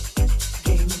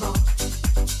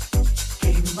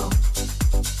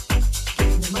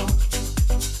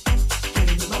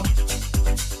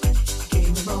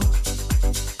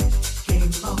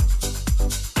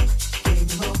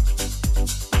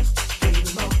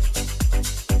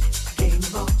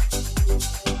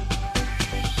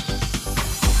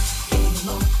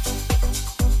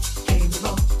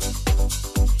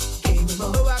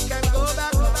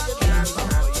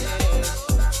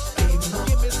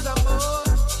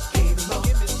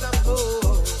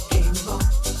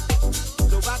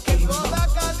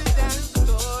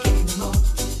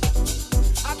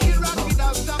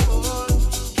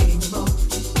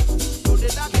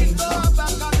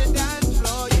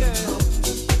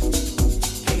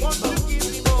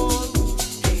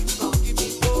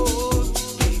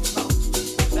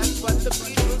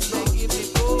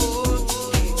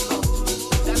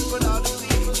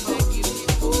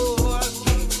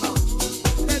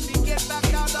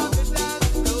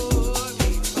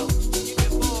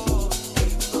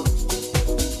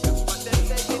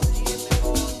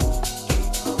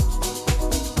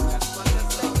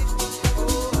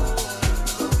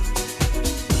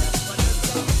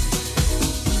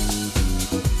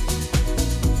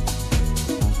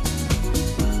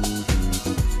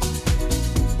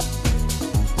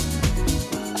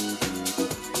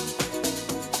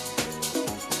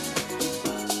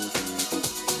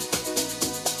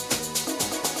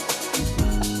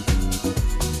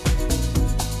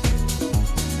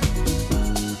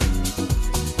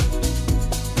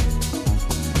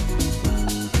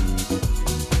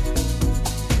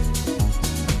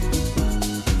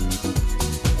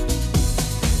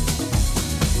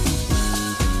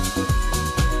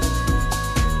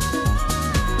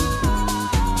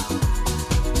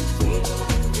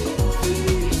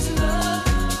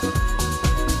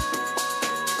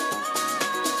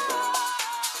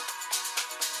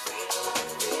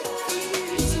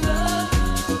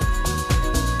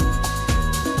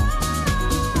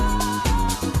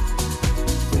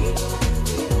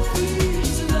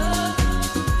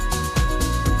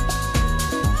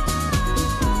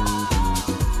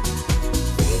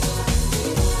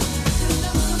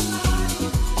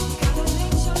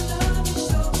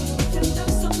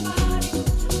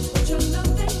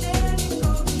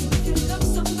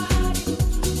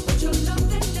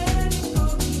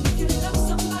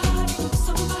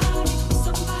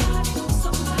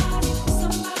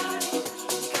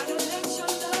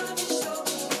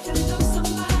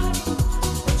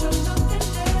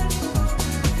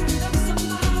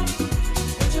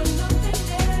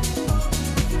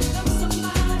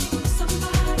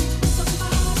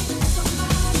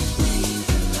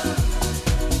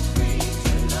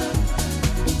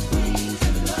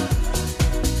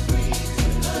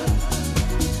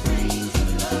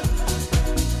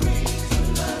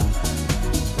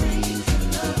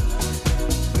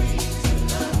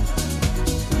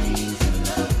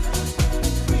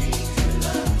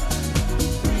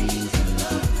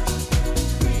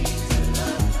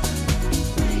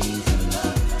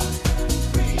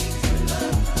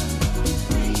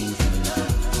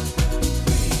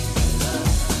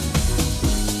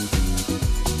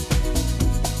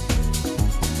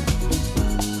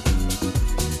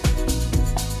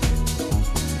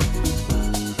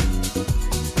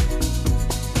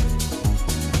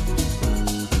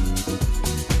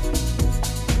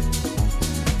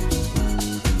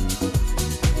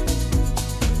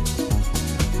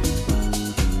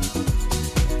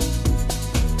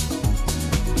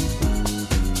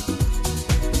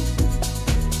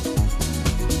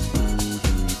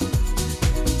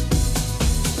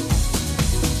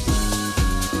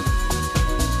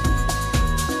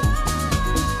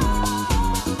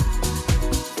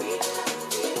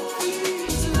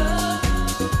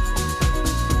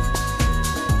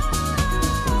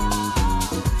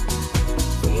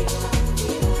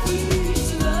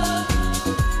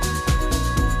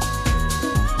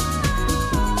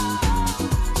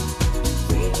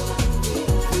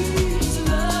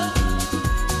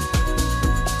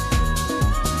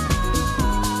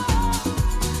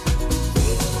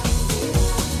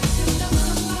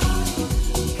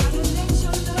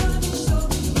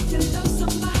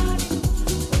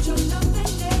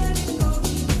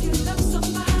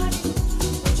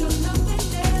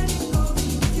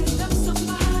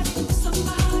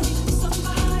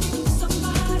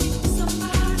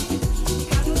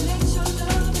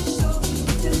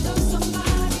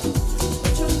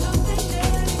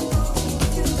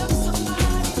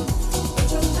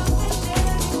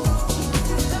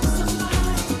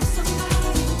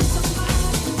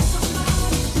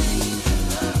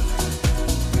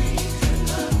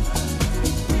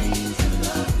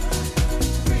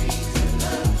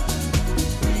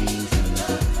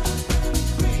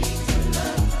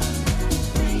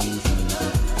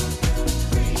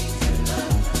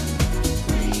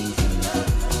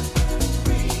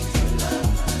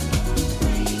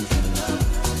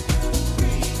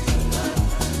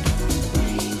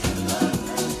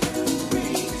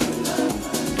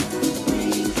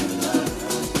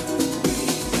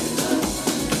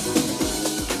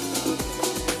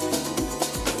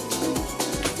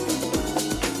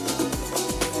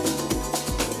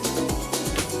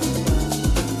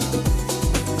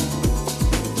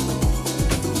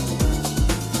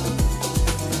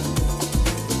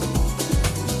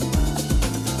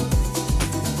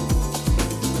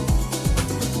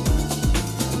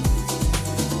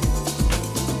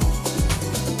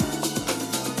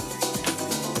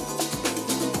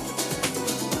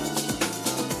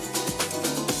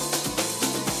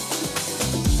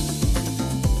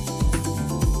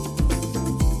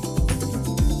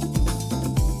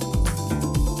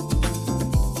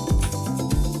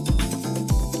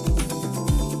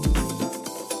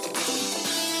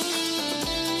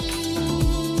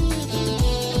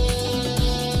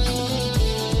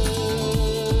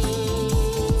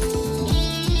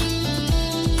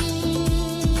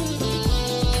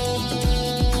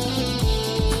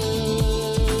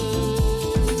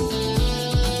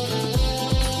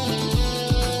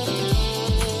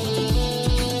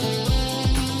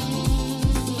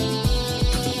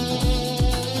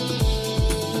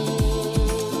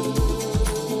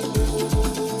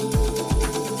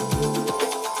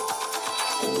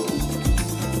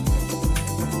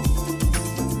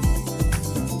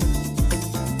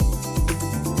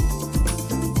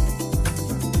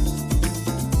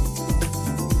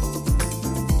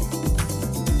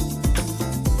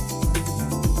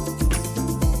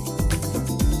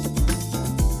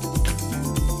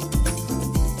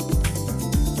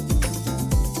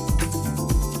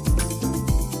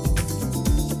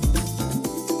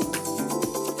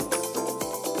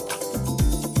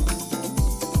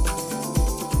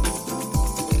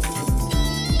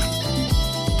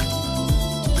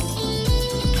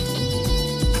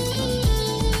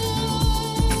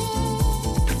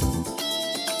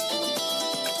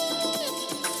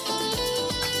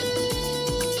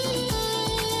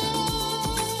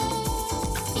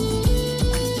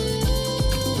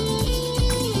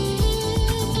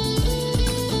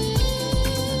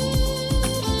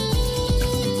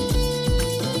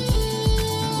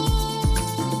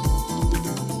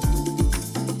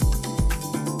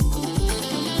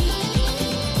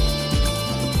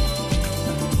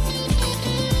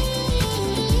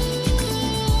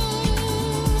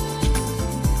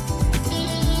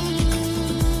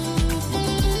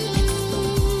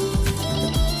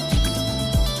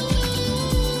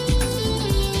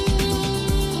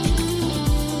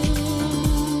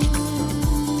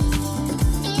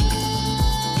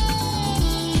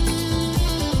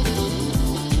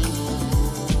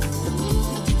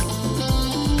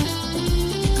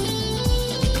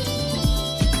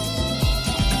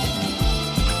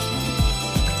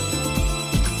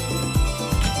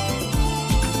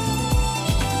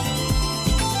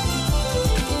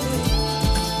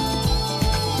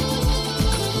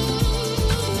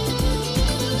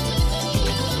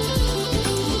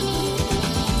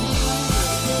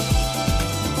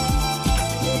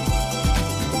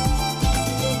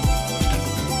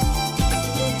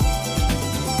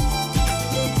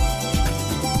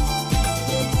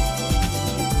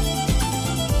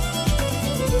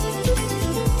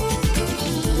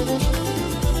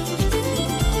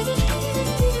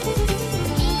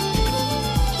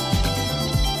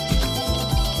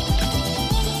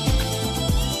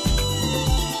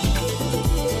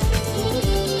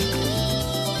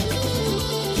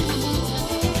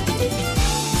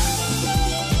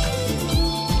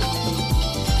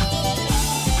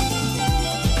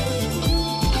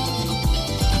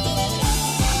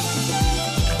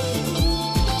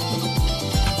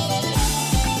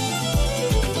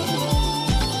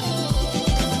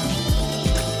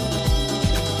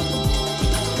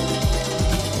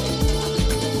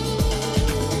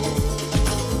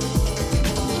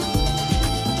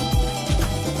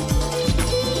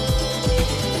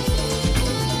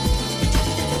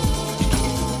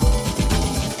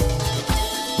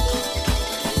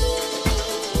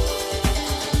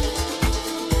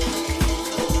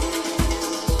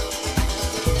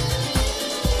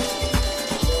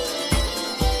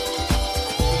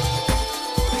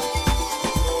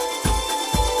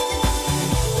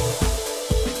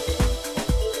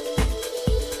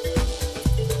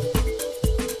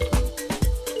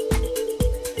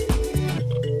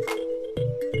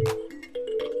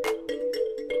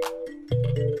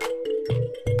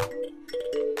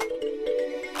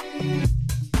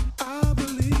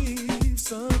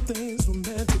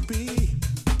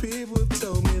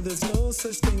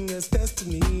such thing as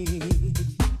destiny.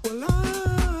 Well,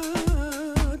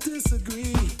 I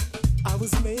disagree. I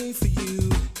was made for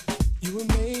you. You were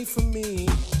made for me.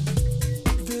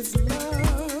 This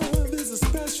love is a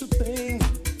special thing.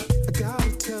 I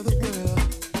gotta tell the world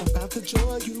about the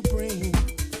joy you bring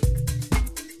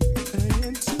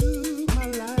into my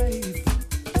life.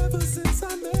 Ever since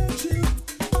I met you,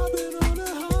 I've been on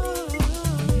a high.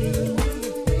 You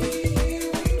and me,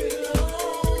 we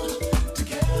belong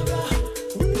together.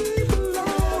 We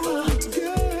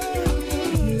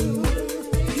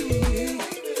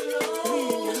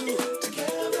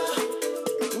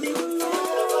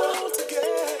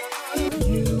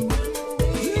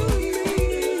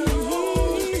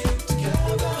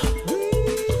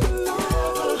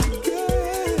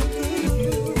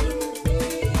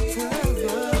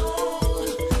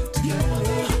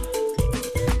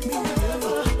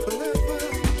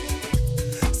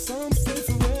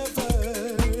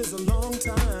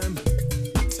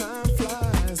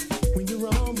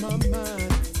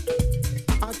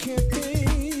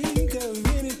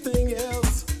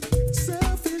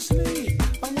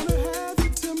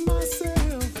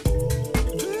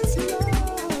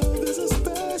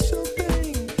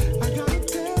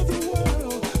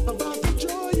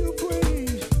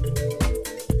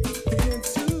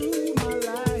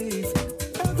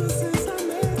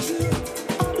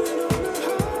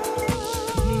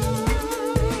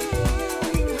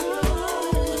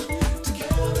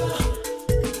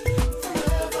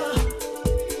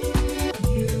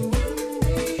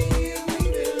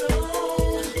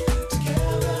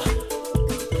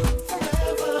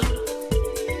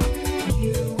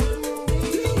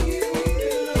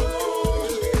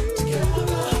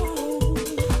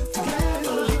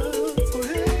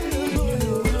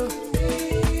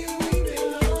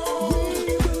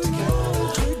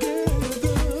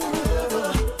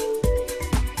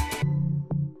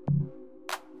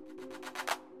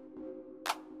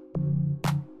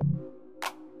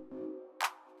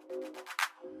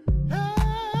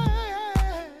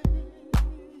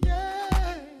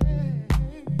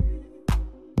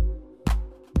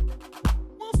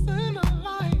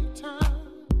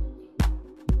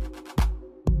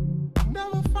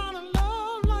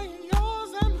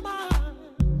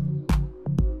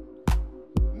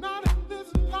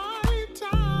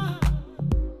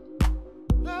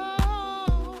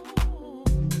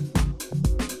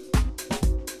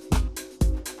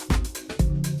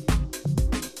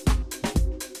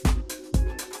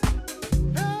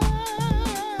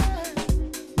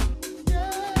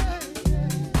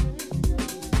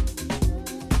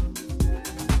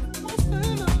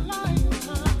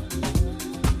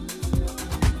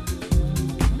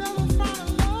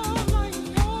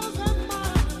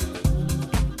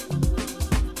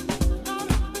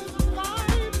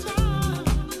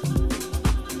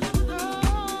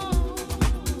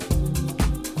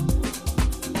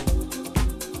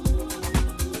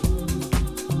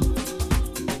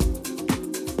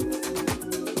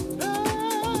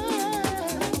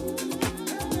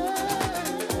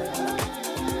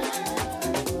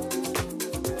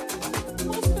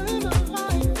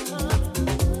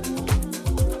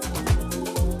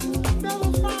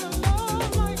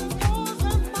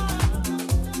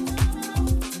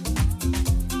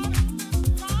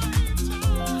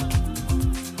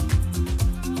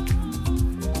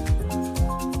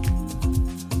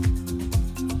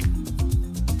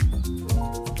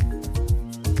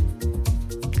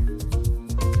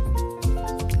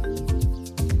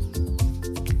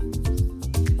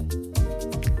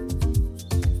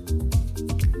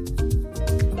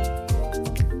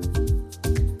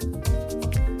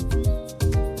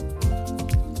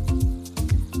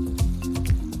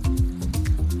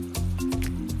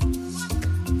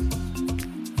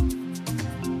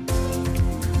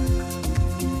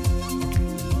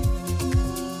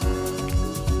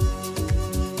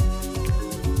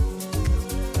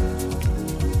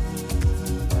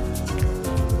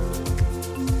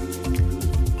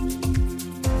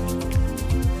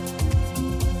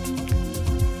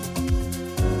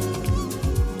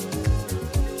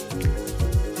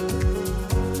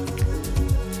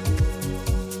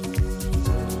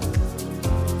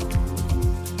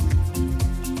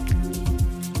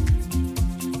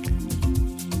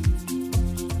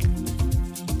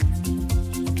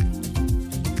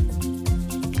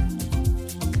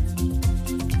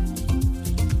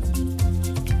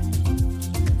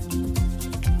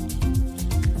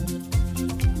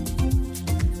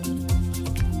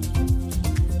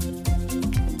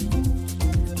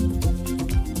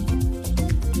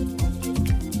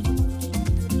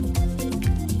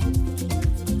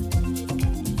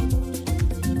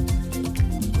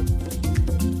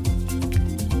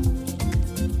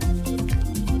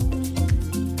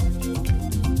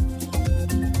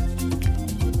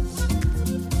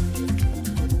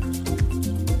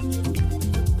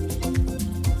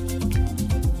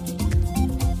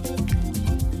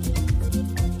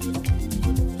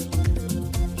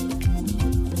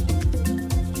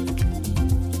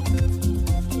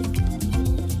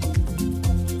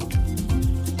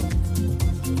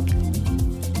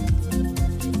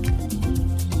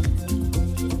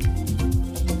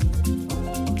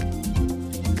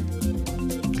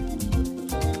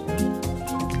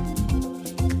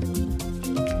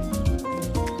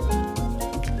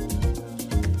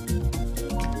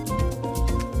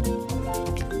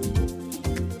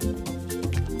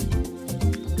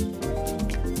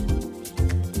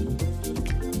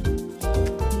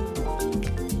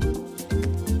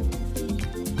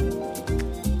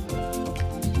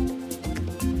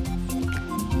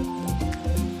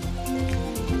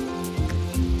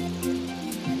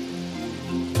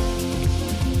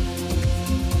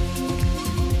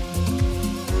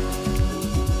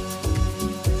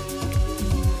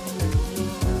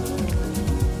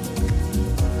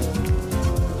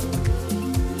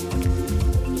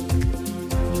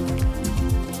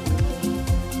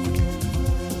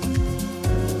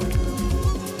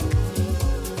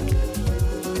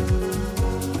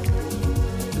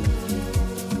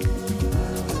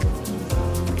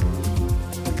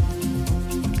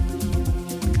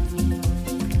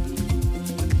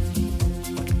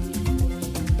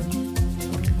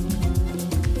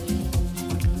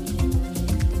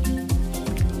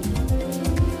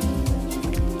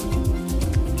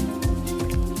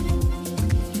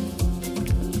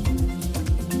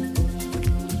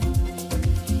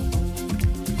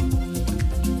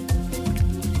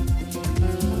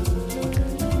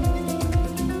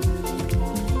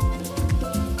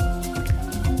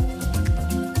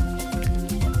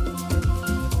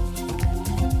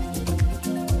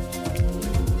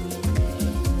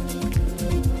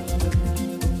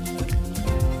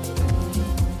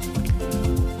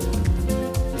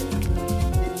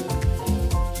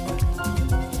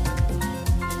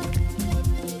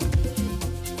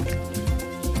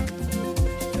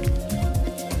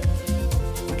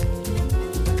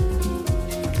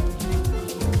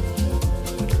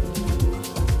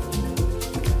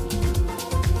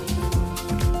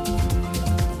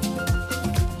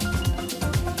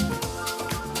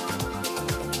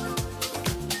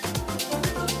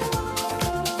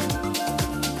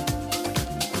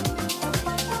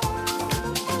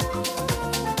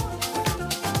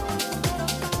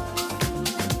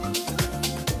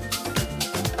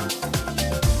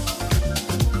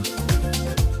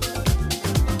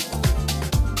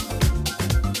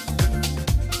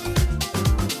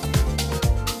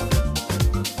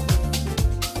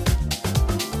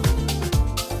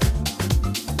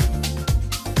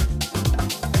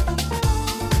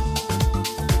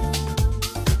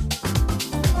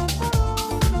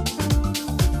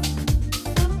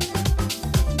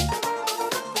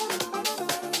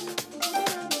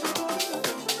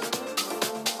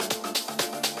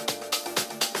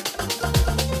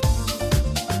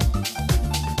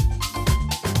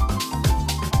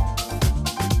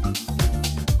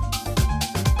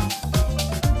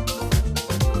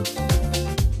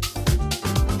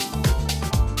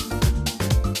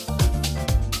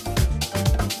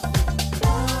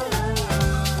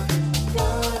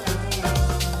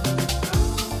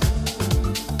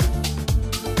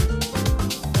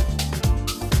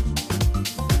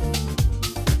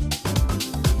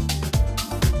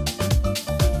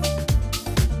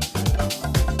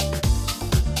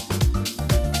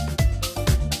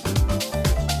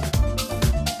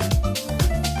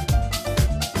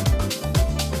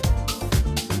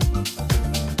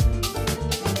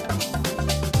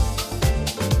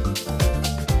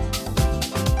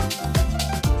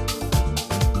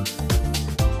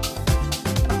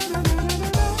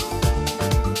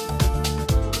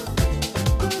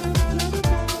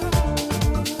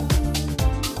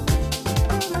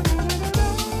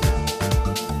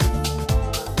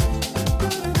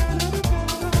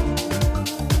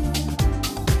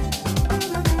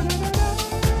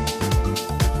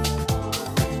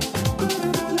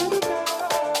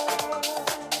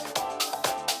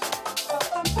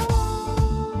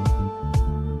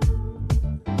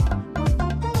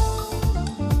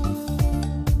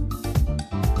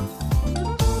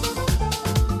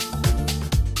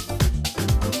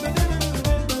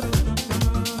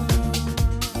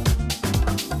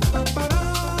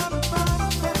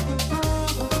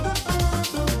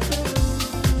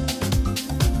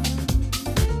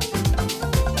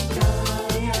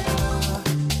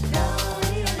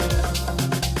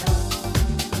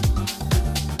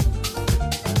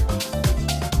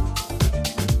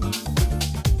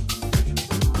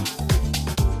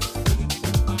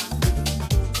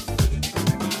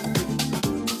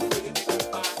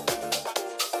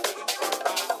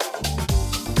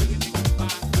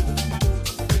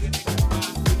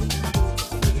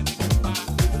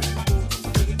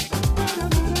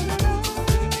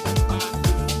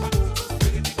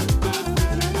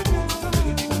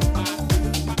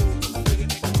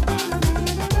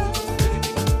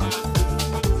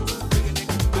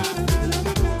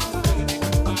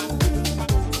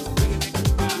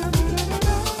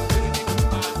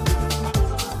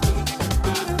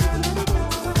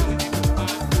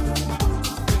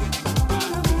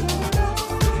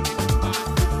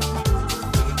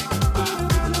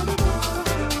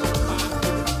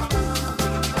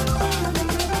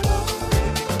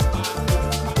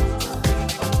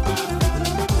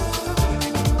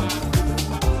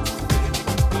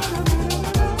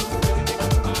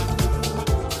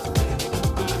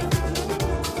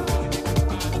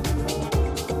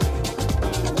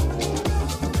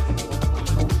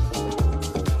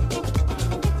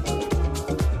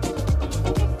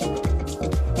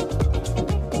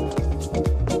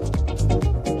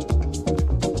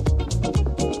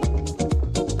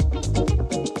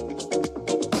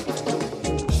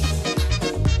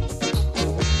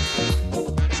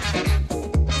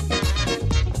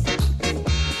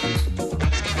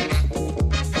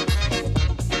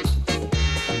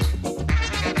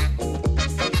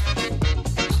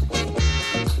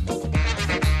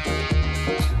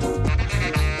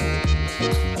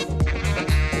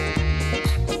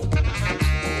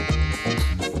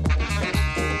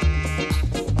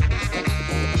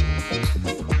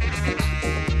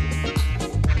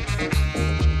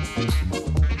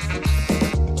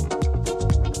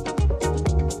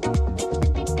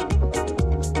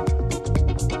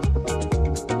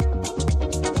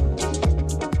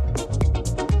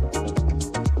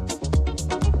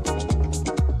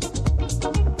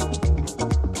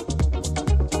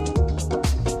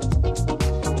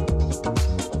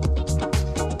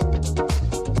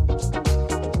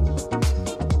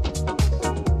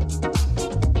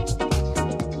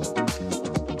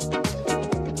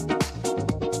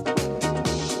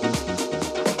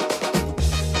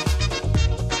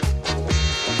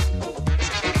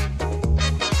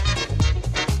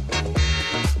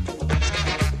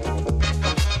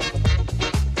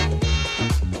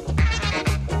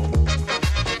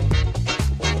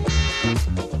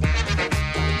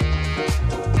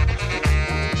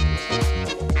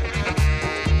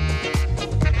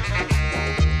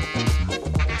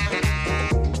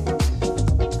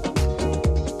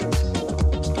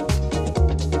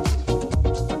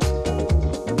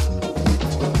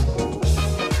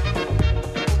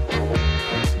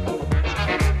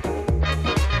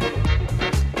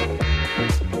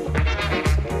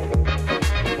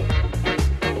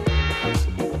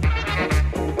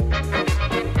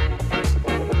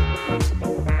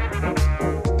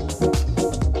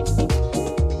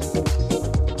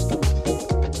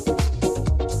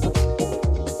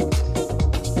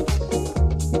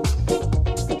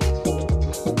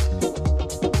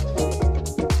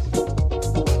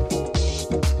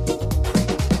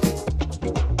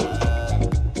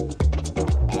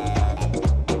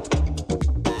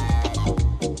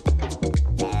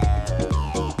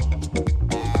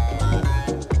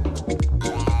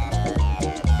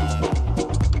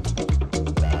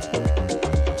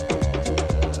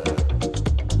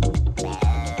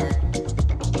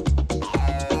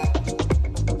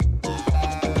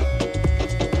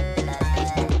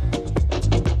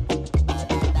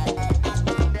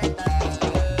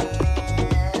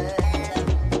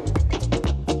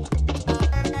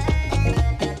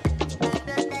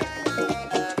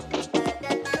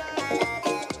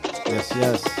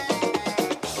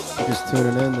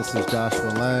tuning in. This is Joshua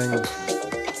Lang,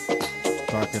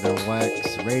 Darker Than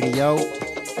Wax Radio.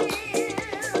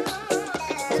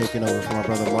 Taking over from my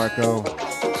brother Marco.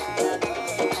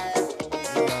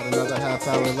 We got another half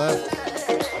hour left.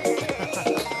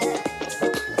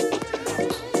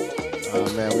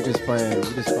 Oh man, we just playing,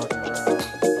 we just fucking around,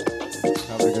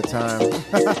 having a good time.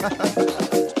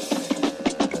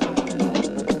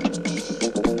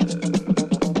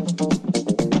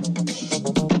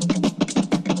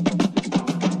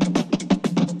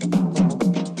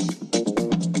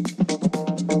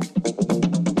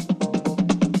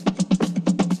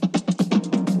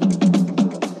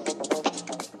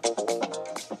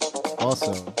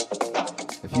 Also,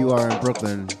 if you are in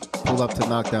Brooklyn, pull up to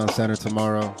Knockdown Center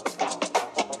tomorrow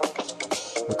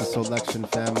with the Selection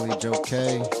family, Joe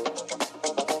K,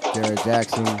 Jared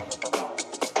Jackson.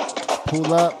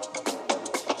 Pull up.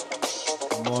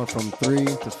 I'm on from 3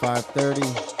 to 5:30.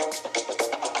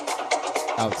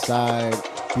 Outside,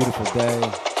 beautiful day.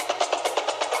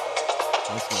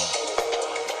 Let's go.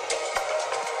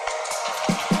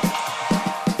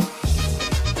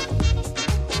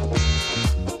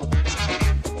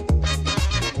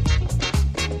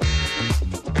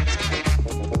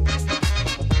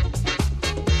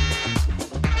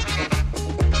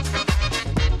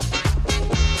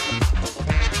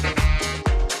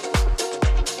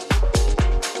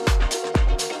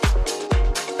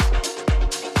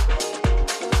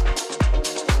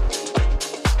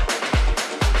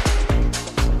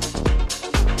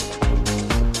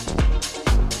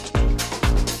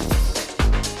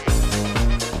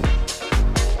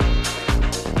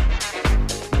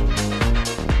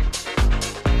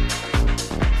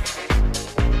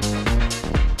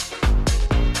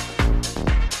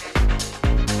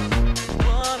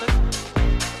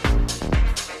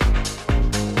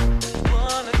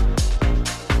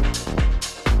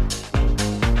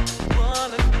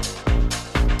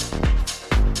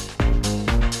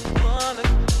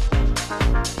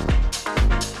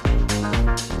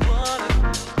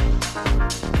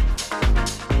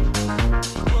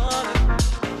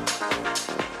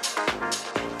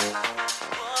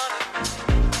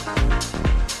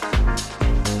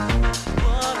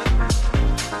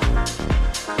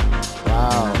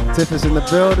 Tiff is in the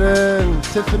building.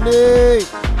 Tiffany.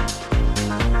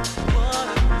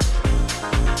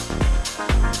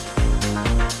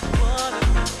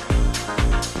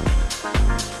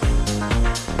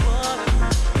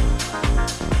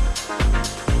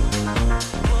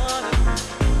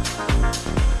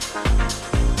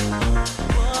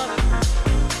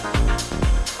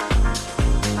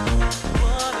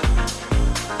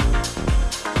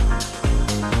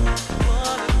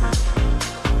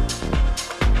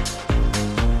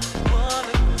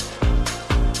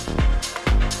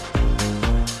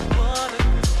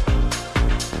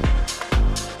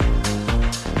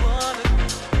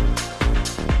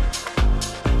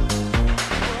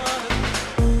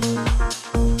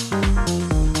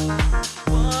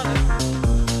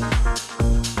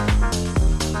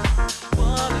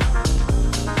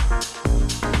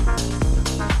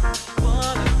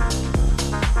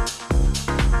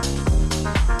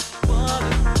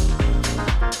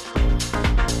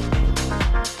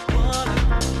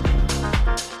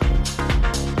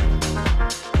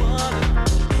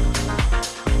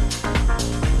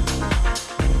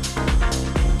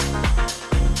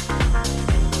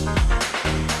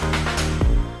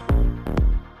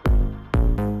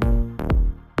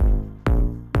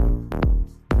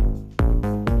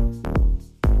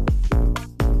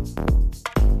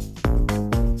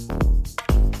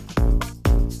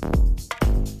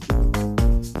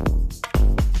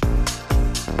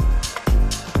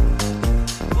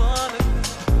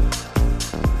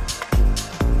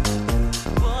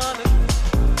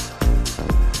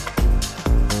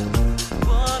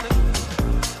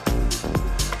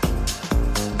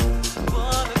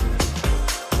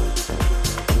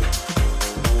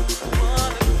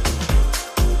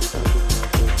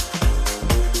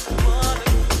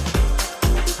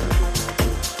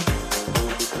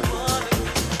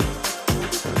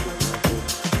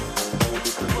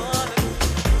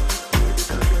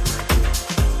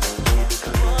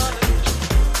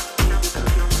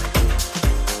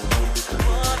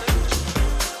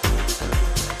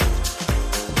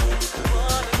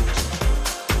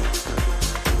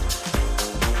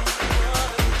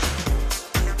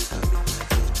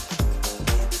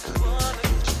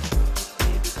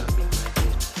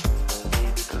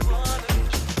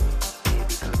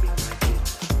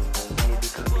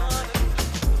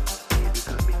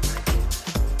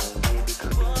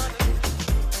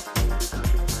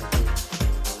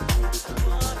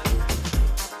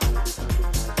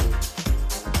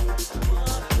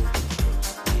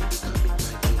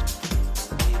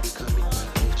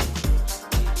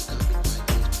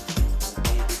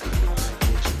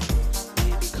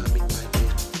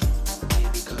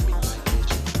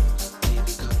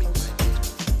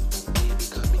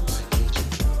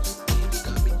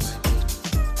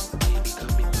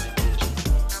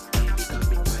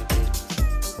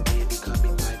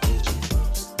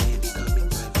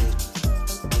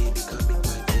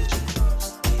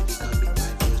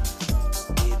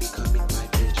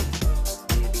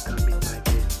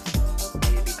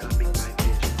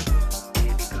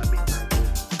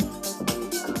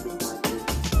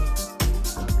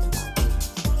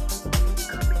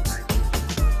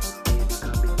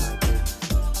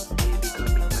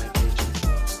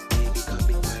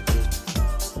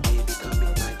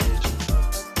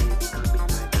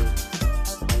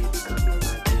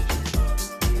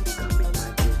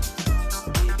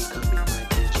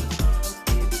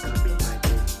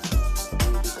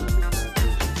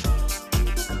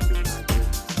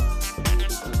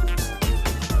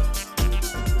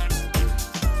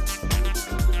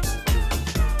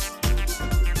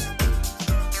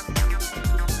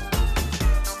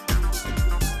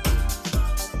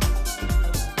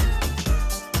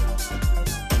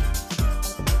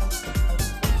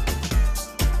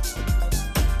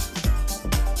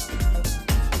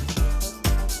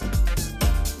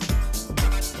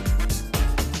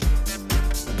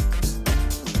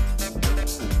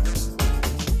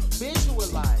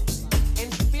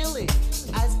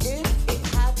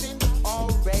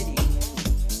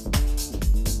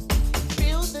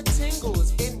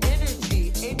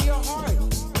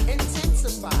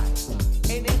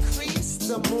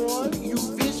 more you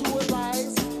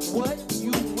visualize what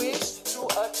you wish to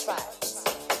attract.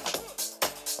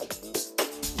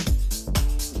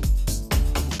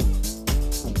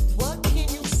 What can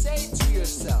you say to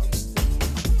yourself,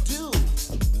 do,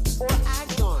 or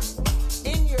act on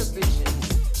in your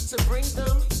visions to bring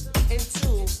them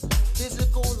into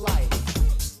physical life,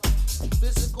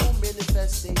 physical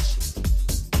manifestation,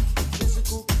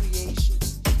 physical creation?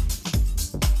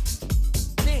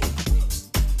 Think,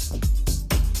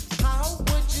 how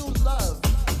would you love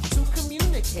to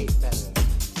communicate better?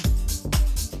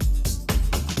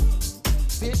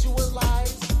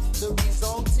 Visualize the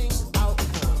resulting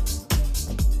outcome.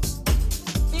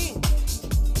 Think,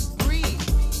 breathe,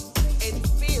 and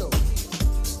feel.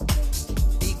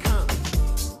 Become.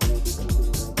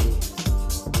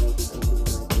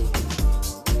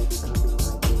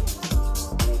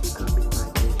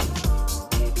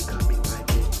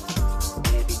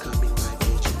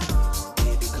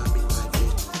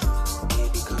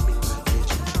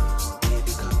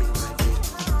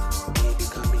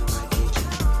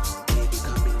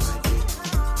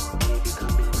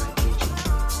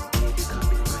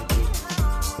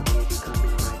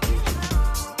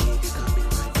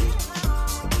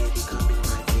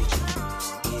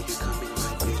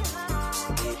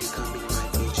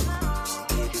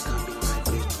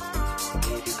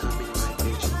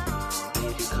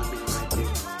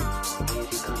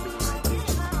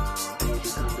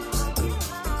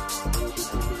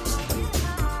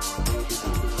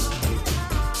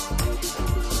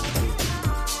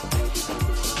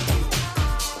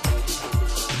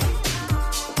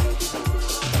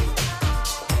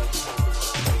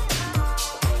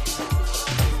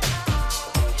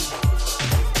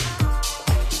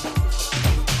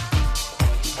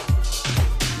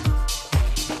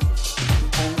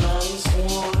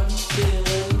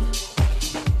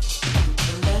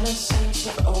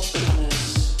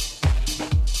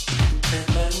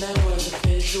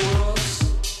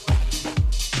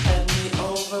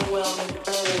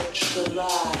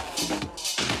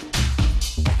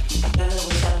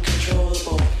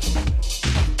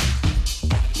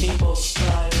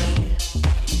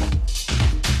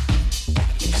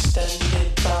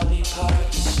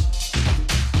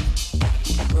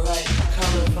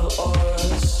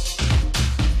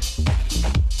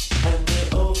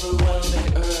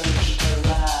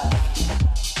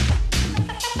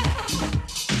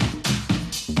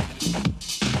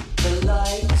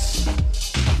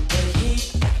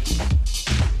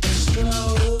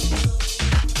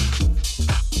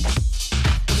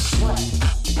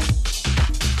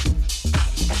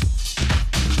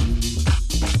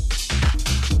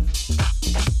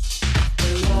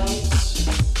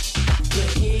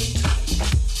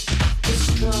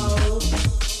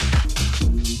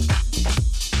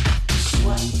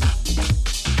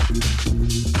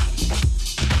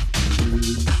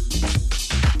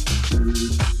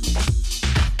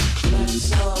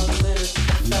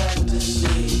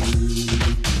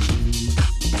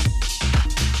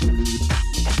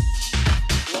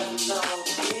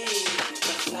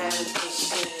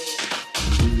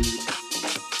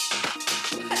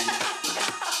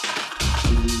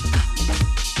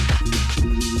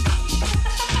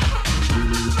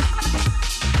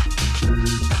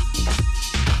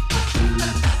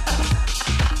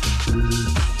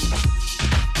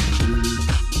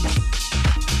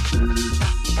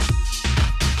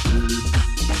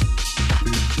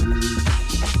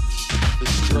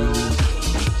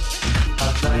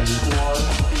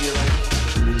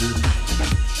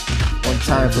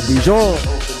 Time for Bijon.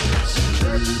 Overwhelming urge to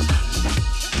laugh.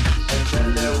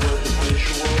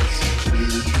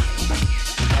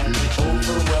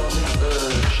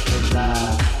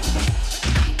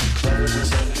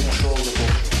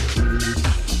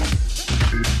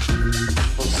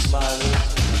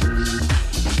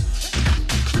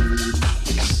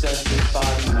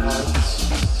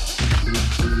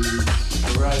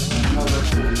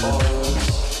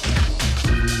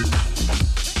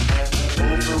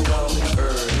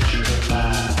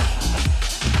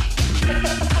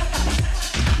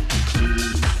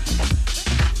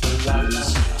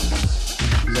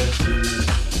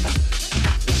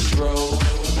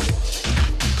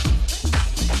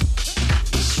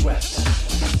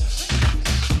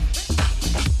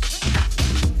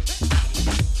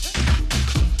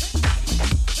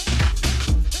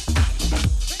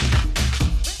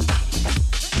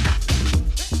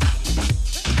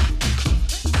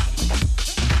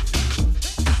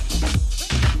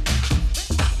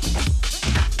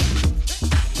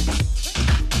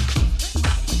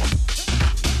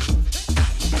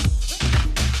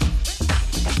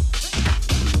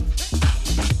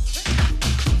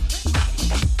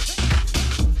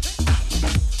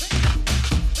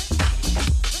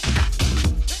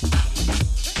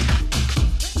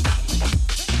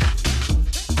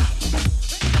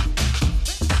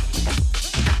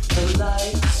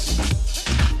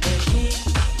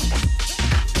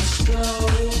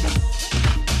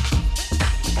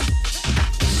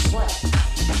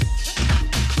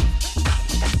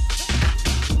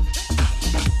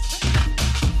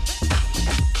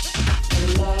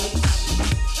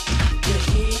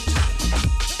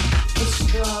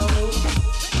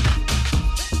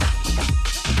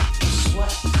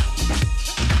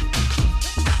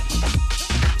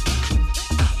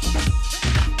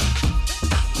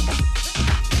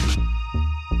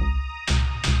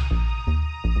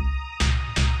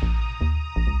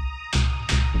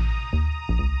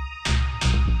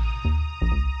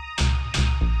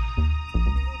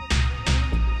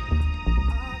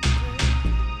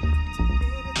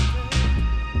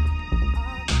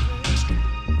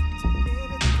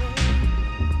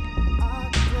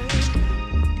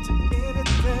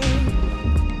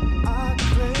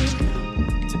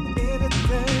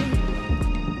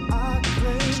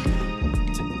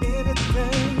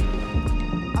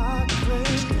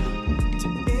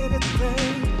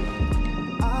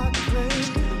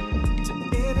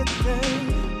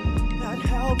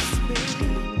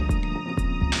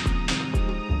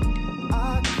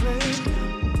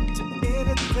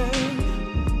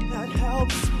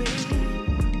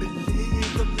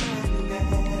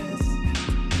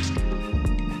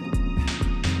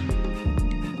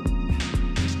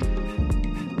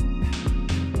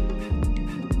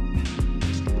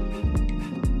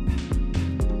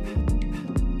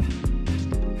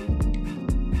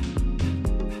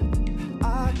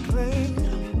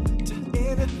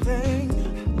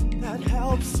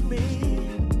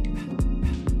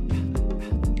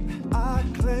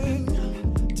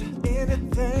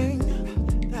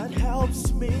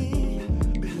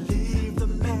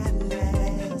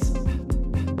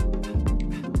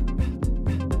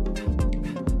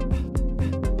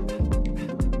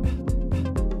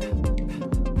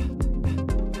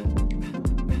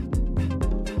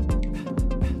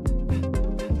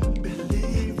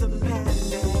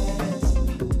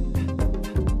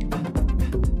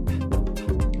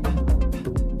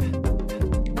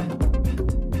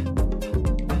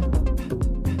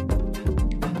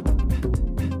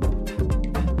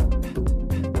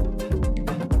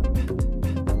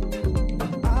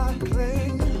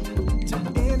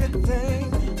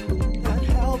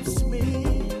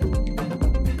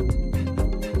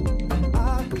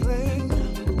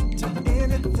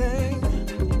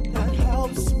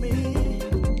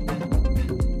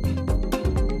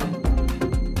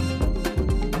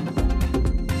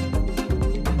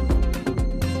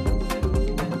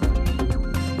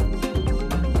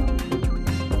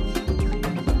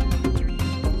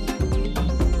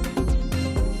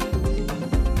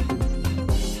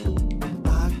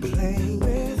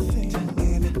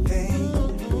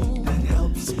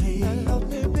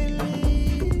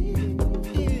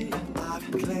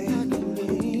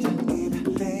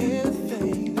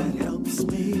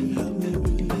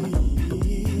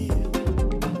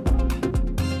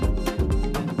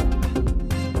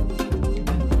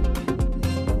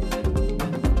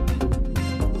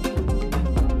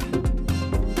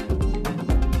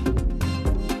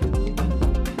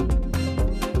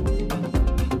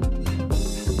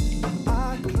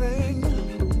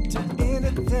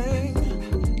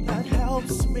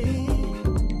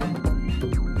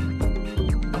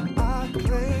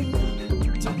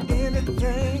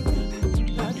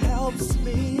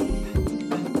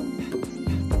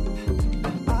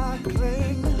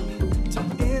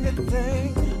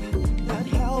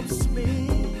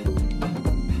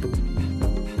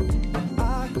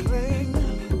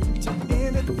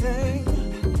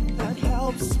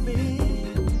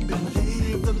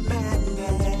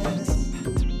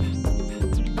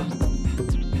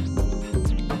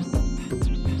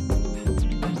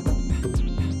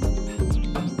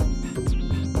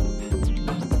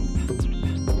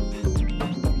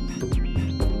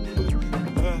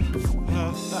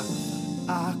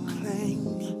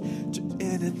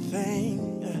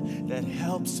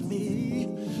 me.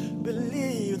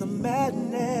 Believe the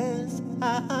madness.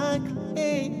 I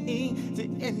cling to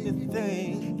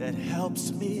anything that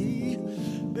helps me.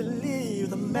 Believe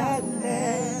the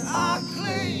madness. I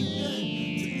cling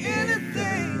to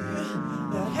anything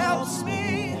that helps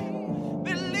me.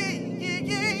 Believe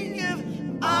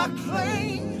I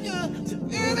cling to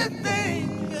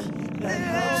anything that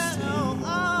helps me.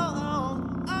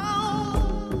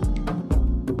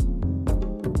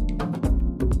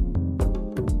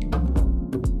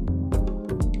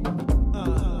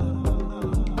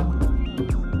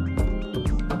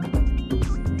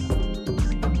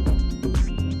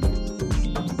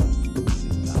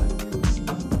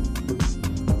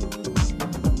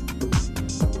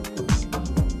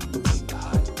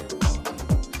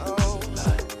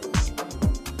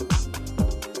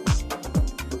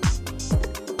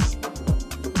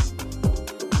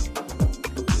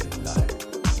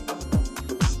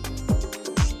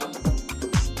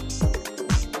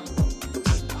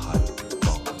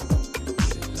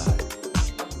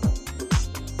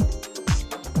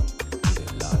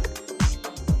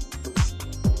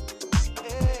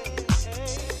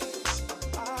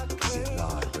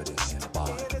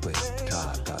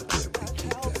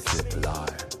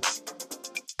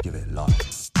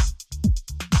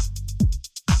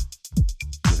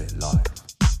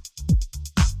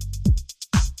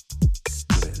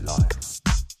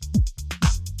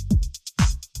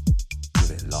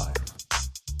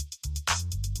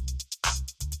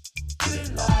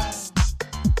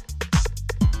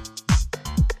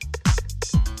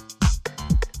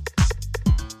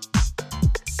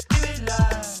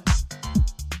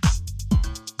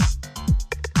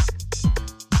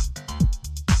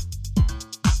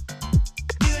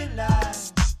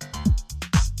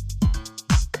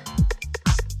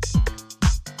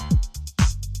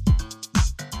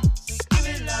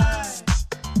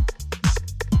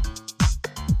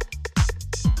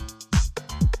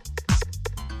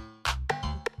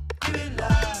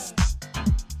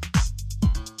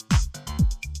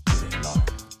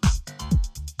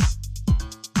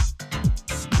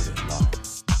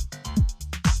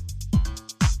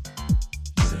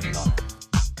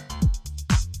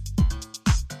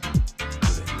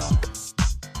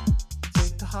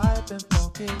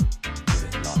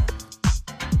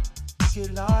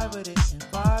 Get live with it and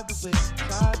vibe with it.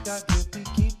 Tribe got drip, we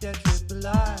keep that drip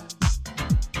alive.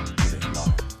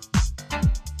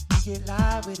 We get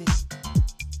live with it.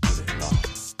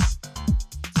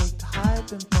 Take the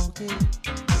hype and funk it.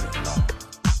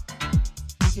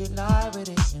 We get live with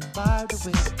it and vibe with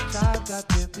it. Tribe got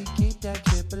drip, we keep that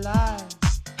drip alive.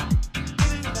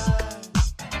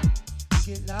 We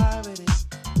get live with it.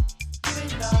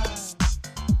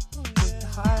 Take the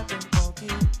hype and funk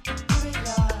it.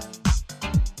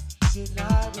 Get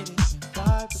live with it and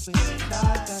vibe with it.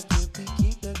 Tribe got drip, we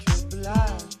keep that drip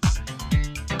alive.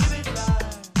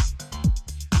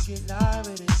 Get live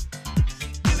with it.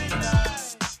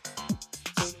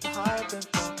 Take the hype and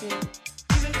funk it.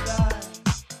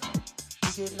 We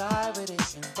get live with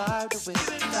it and vibe with it.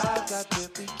 Tribe got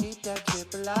drip, we keep that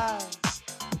drip alive.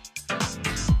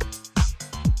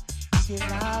 We get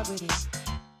live with it.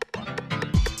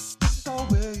 It's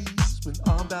always when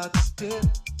I'm about to dip.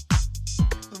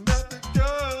 Let the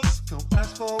girls come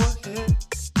ask for a hit.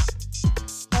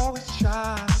 Always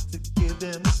try to give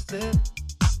them a slip,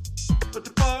 but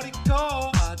the party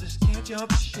call, I just can't jump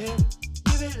the shit.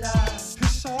 Give it live.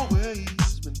 It's always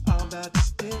when I'm about to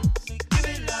dip. So give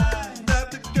it live.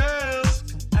 Let the girls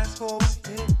come ask for a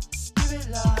hit. Give it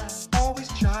live. Always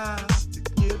try to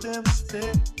give them a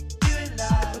slip. Give it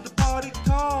live. But the party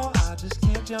call, I just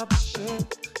can't jump the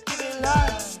shit. Give it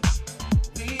live.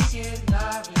 We get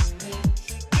live with it.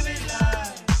 Give it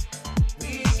live.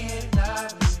 We get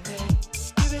live with it.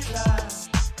 Give it live.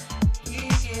 We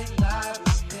get live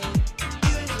with it.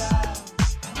 Give it live.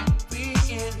 We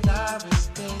get live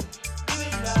with it. Give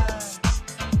it live.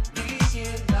 We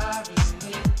get live with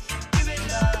it. Give it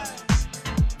live.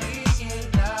 We get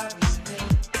live with it.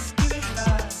 Give it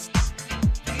live.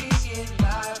 We get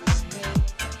live with it.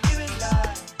 Give it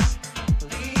live.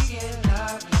 We get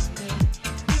live with it.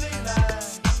 Give it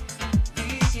live. We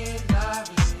get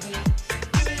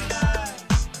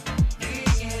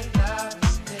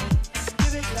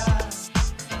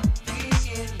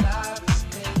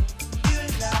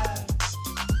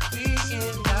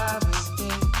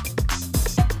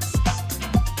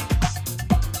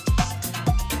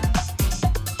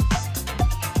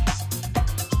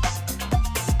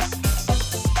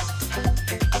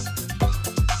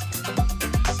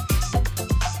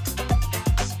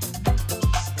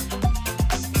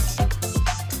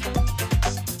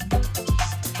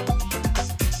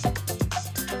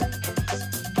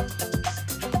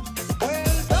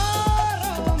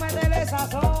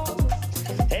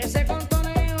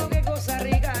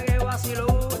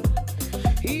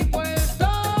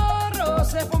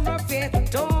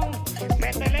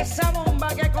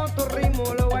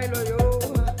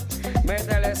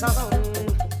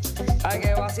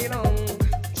vacilón,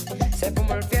 se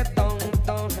fuma el fiestón,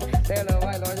 ton, te lo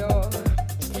bailo yo.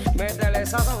 Métele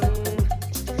sazón,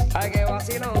 ay que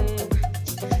vacilón,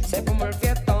 se fuma el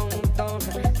fiestón, ton,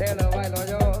 te lo bailo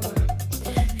yo.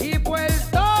 Y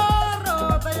Puerto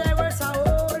Rico te llegó el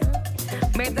sabor,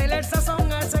 métele el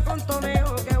sazón a ese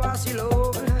contoneo que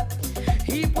vaciló.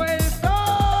 Y Puerto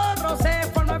Rico se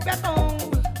forma el fiestón,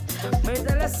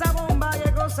 métele esa bomba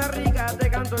que cosa rica te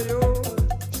canto yo.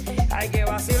 Ay que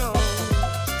vacilón,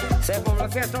 se forma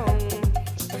el fiestón,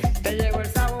 te llegó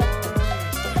el sabor,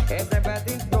 este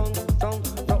petitón, ton,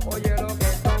 no oye lo que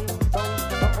ton,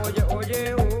 no oye,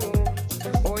 oye,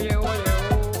 oye,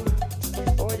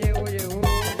 oye, oye,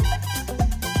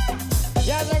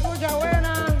 ya se escucha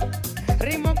buena,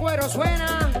 ritmo cuero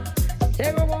suena,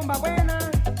 llegó bomba buena,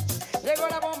 llegó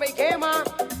la bomba y quema,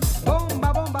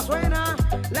 bomba, bomba suena,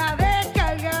 la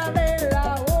descarga de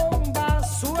la bomba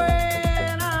suena.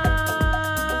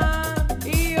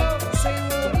 Y yo soy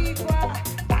boricua,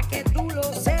 pa' que tú lo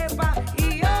sepas,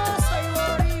 y yo soy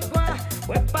boricua,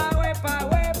 huepa, huepa,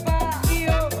 huepa. Y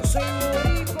yo soy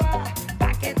boricua,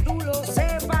 pa' que tú lo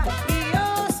sepas, y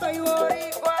yo soy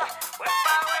boricua,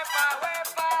 huepa, huepa,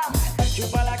 huepa.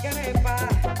 Chupa la canepa,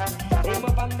 ritmo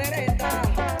pandereta,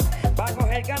 pa'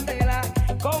 coger candela,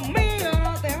 conmigo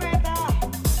no te metas,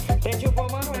 te chupo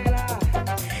Manuela,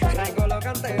 rico lo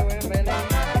canteo en Belén,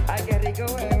 ay qué rico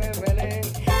bebe en Belén.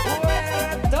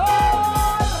 Puerto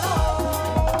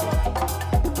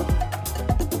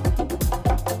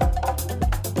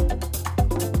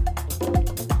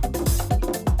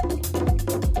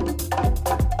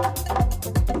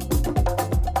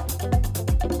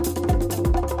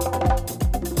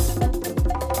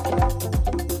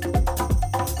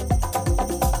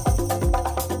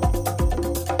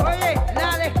Oye,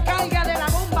 la descarga de la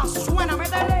bomba suena,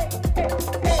 métele.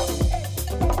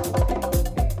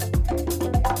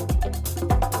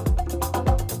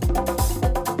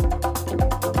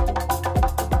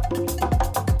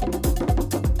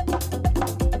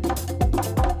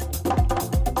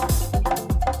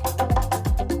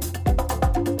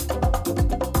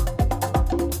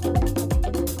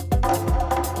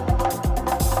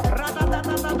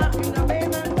 Ratatatata, en la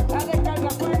vena, la descarga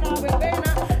suena,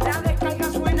 verbena, la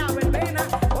descarga suena, verbena.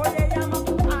 Oye, llama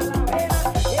tú a la vena,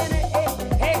 tiene,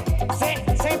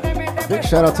 se te mete. Big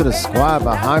shout out to the squad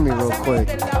behind me real quick.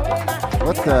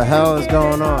 What the hell is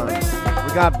going on?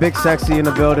 We got Big Sexy in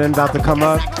the building about to come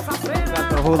up. We got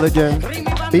the hooligan,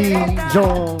 B.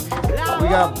 John. We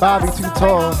got Bobby Too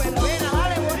Tall.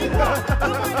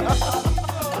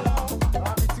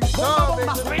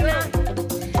 Bomba suena,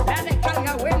 la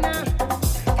descarga buena,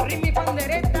 ritmo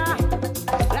pandereta,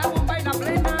 la bomba y la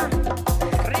plena,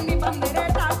 ritmo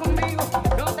pandereta conmigo,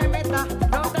 no te metas,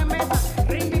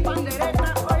 ritmo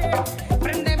pandereta, oye,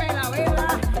 préndeme la vela,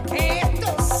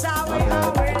 esto sabe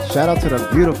a vela. Shout out to the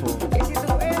beautiful, Y si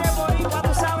tú eres boricua,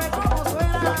 tú sabes cómo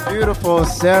suena. beautiful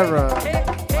Sarah.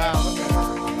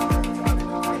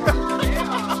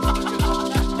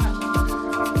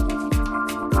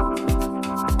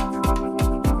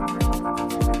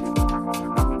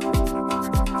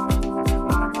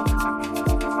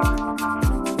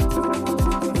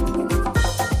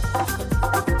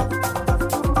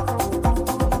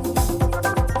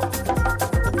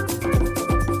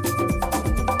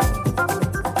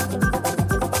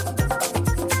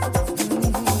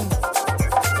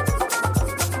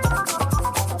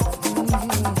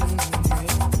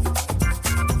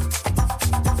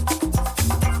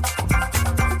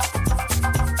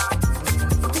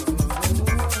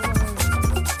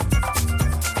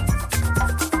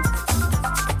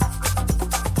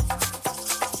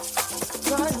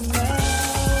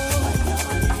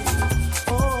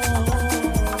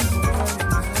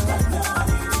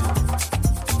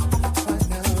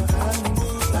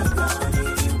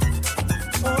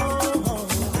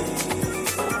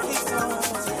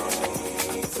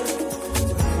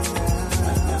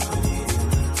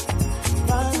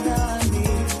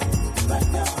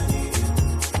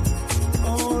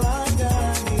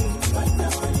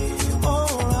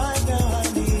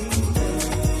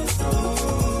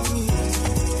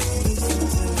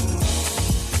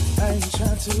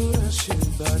 to rush you,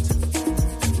 but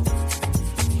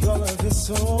your love is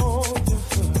so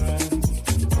different.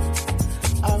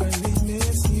 I really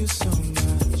miss you so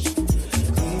much.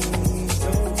 Please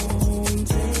don't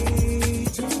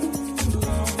take too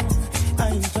long. I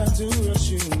ain't trying to rush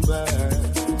you back.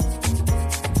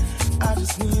 I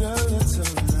just need a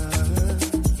little love.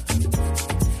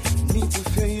 Need to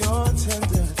feel your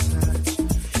tender touch.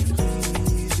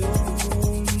 Please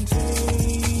don't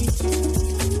take too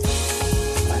long.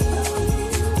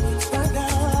 I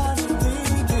gotta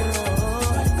need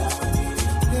you.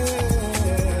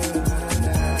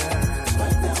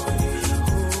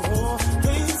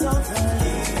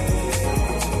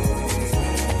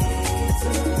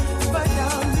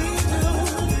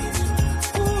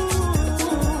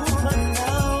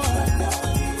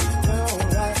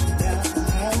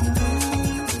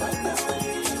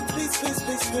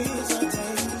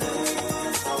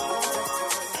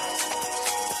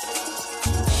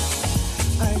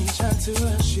 I ain't trying to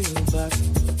rush you, but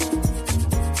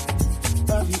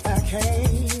Bobby, I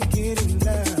can't get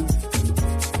enough.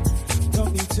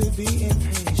 Don't need to be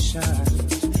impatient.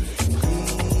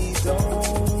 Please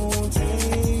don't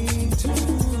take too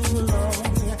long.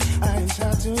 I ain't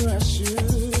trying to rush you,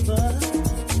 but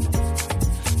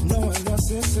no one else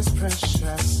is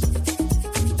precious.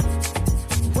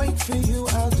 Wait for you,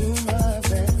 I'll do my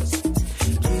best.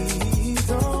 Please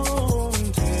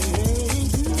don't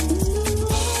take too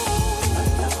long.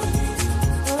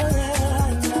 Oh yeah,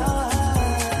 I know.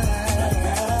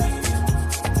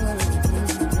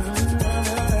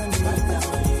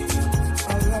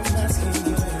 All I'm asking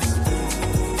you is,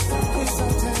 please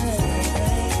don't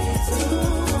take too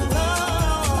long.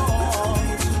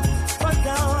 But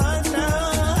now I know.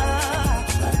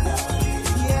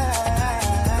 Yeah,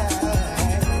 I know.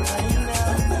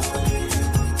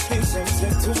 Please don't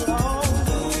take too long.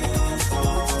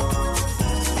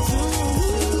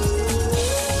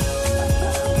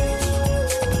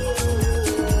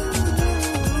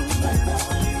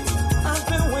 I've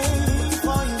been waiting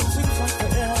for you since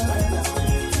forever.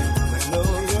 I know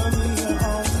you're me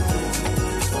all time.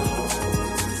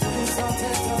 Please don't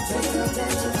take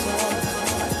too long.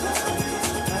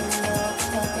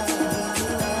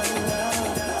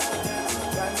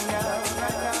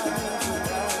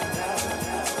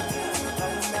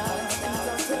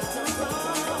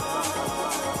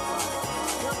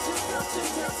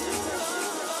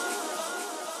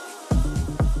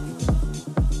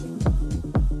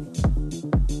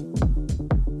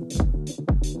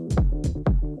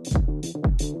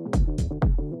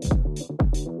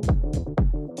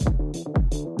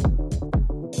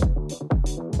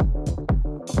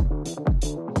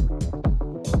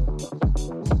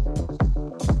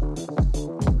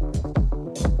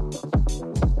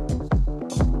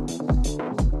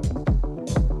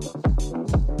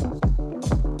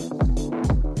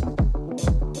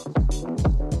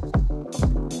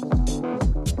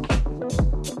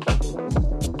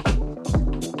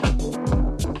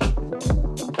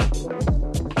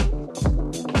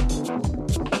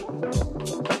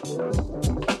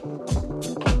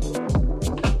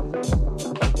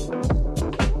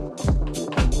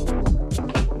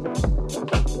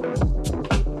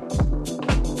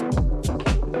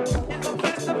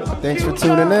 Thanks for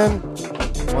tuning in.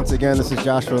 Once again, this is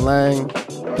Joshua Lang,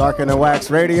 Darker Than Wax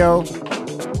Radio.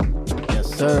 Yes,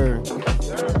 sir.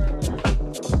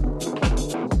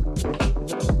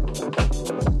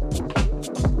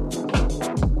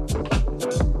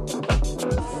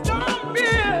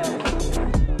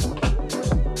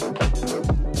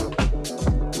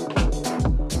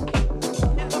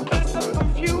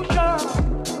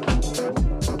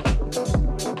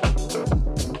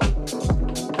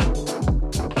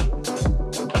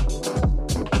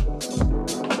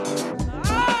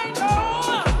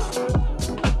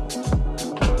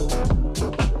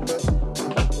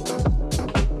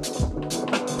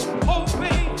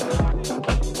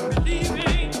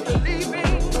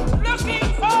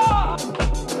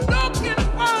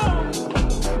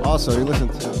 Also, you listen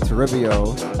to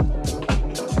Toribio.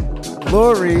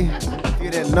 Glory, if you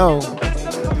didn't know,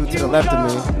 dude to the left of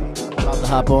me, about to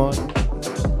hop on.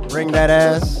 Bring that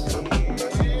ass.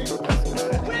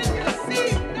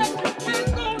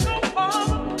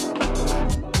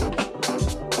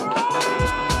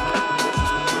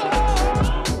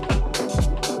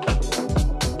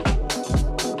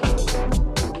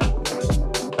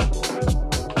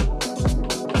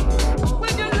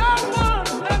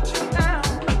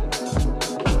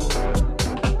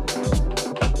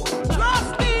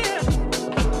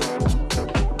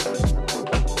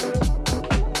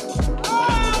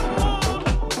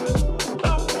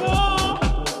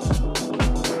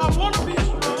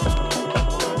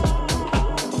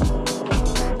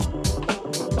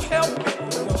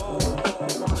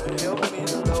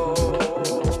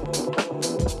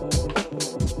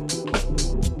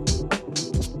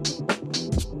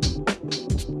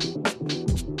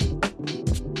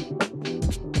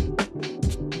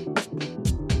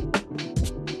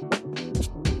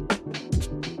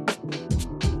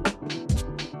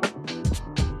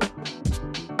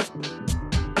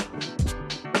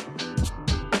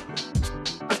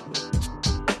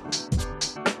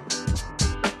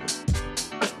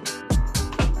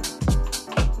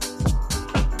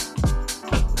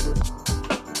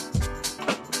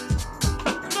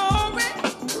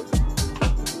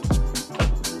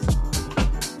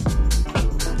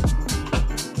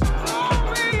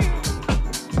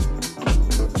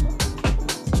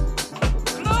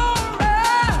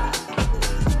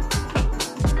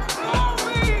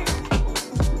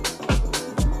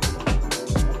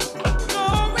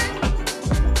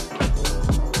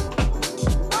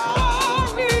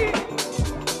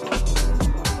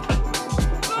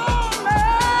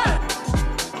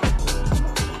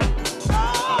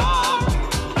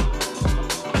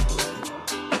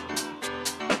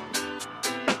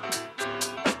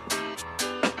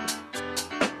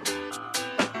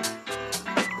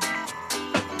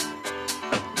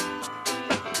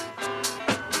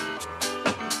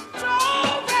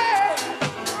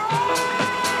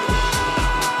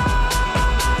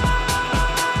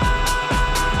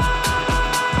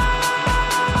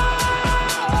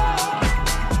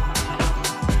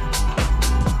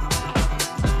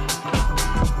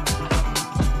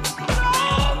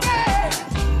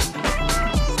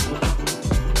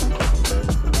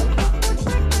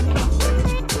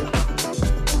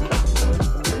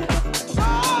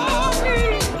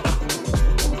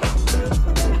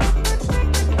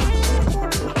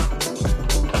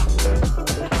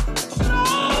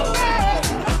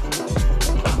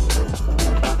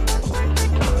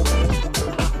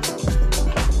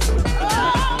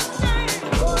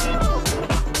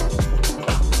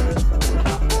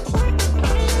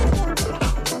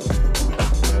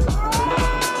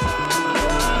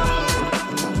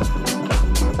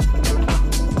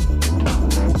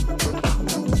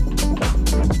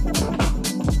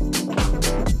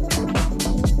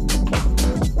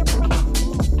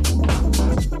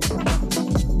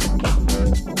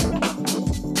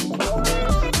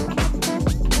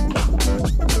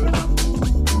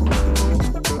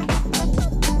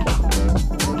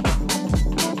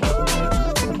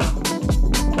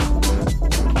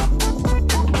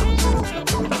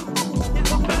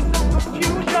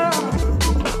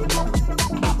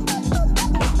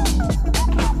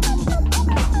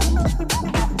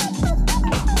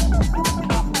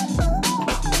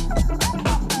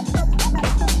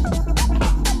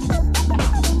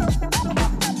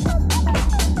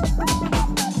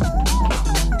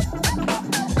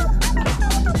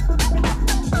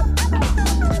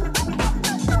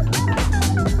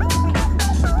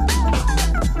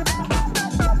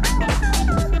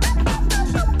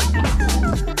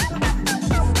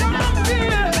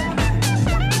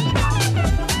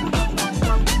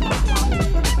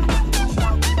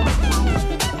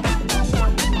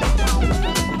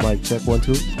 Check 1,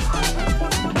 2.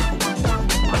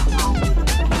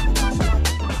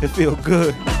 It feel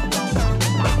good.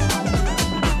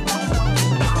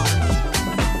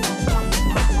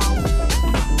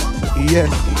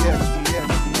 Yes, yes, yes,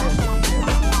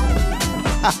 yes.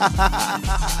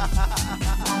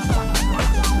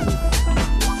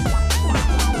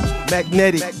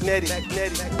 Magnetic.